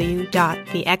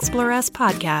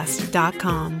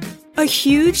www.theexploresspodcast.com. A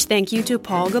huge thank you to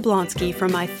Paul Gablonsky for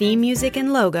my theme music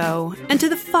and logo, and to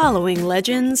the following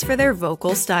legends for their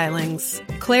vocal stylings.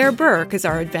 Claire Burke as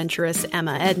our adventurous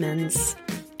Emma Edmonds,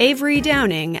 Avery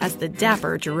Downing as the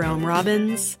dapper Jerome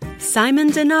Robbins, Simon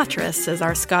Denatris as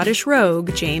our Scottish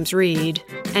rogue James Reed,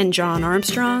 and John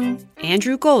Armstrong,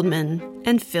 Andrew Goldman,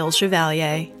 and Phil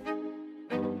Chevalier.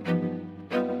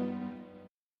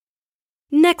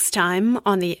 Next time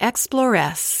on The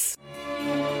Exploress.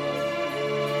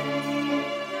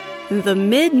 The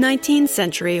mid-19th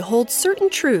century holds certain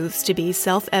truths to be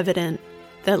self-evident.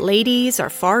 That ladies are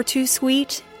far too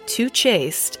sweet, too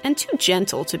chaste, and too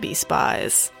gentle to be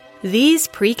spies. These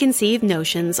preconceived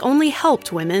notions only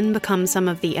helped women become some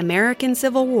of the American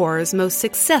Civil War's most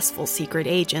successful secret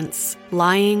agents,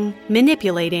 lying,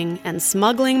 manipulating, and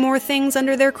smuggling more things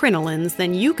under their crinolines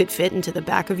than you could fit into the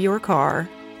back of your car.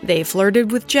 They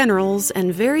flirted with generals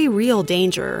and very real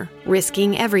danger,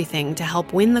 risking everything to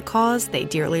help win the cause they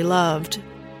dearly loved.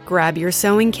 Grab your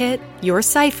sewing kit, your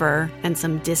cipher, and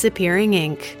some disappearing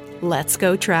ink. Let's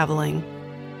go traveling.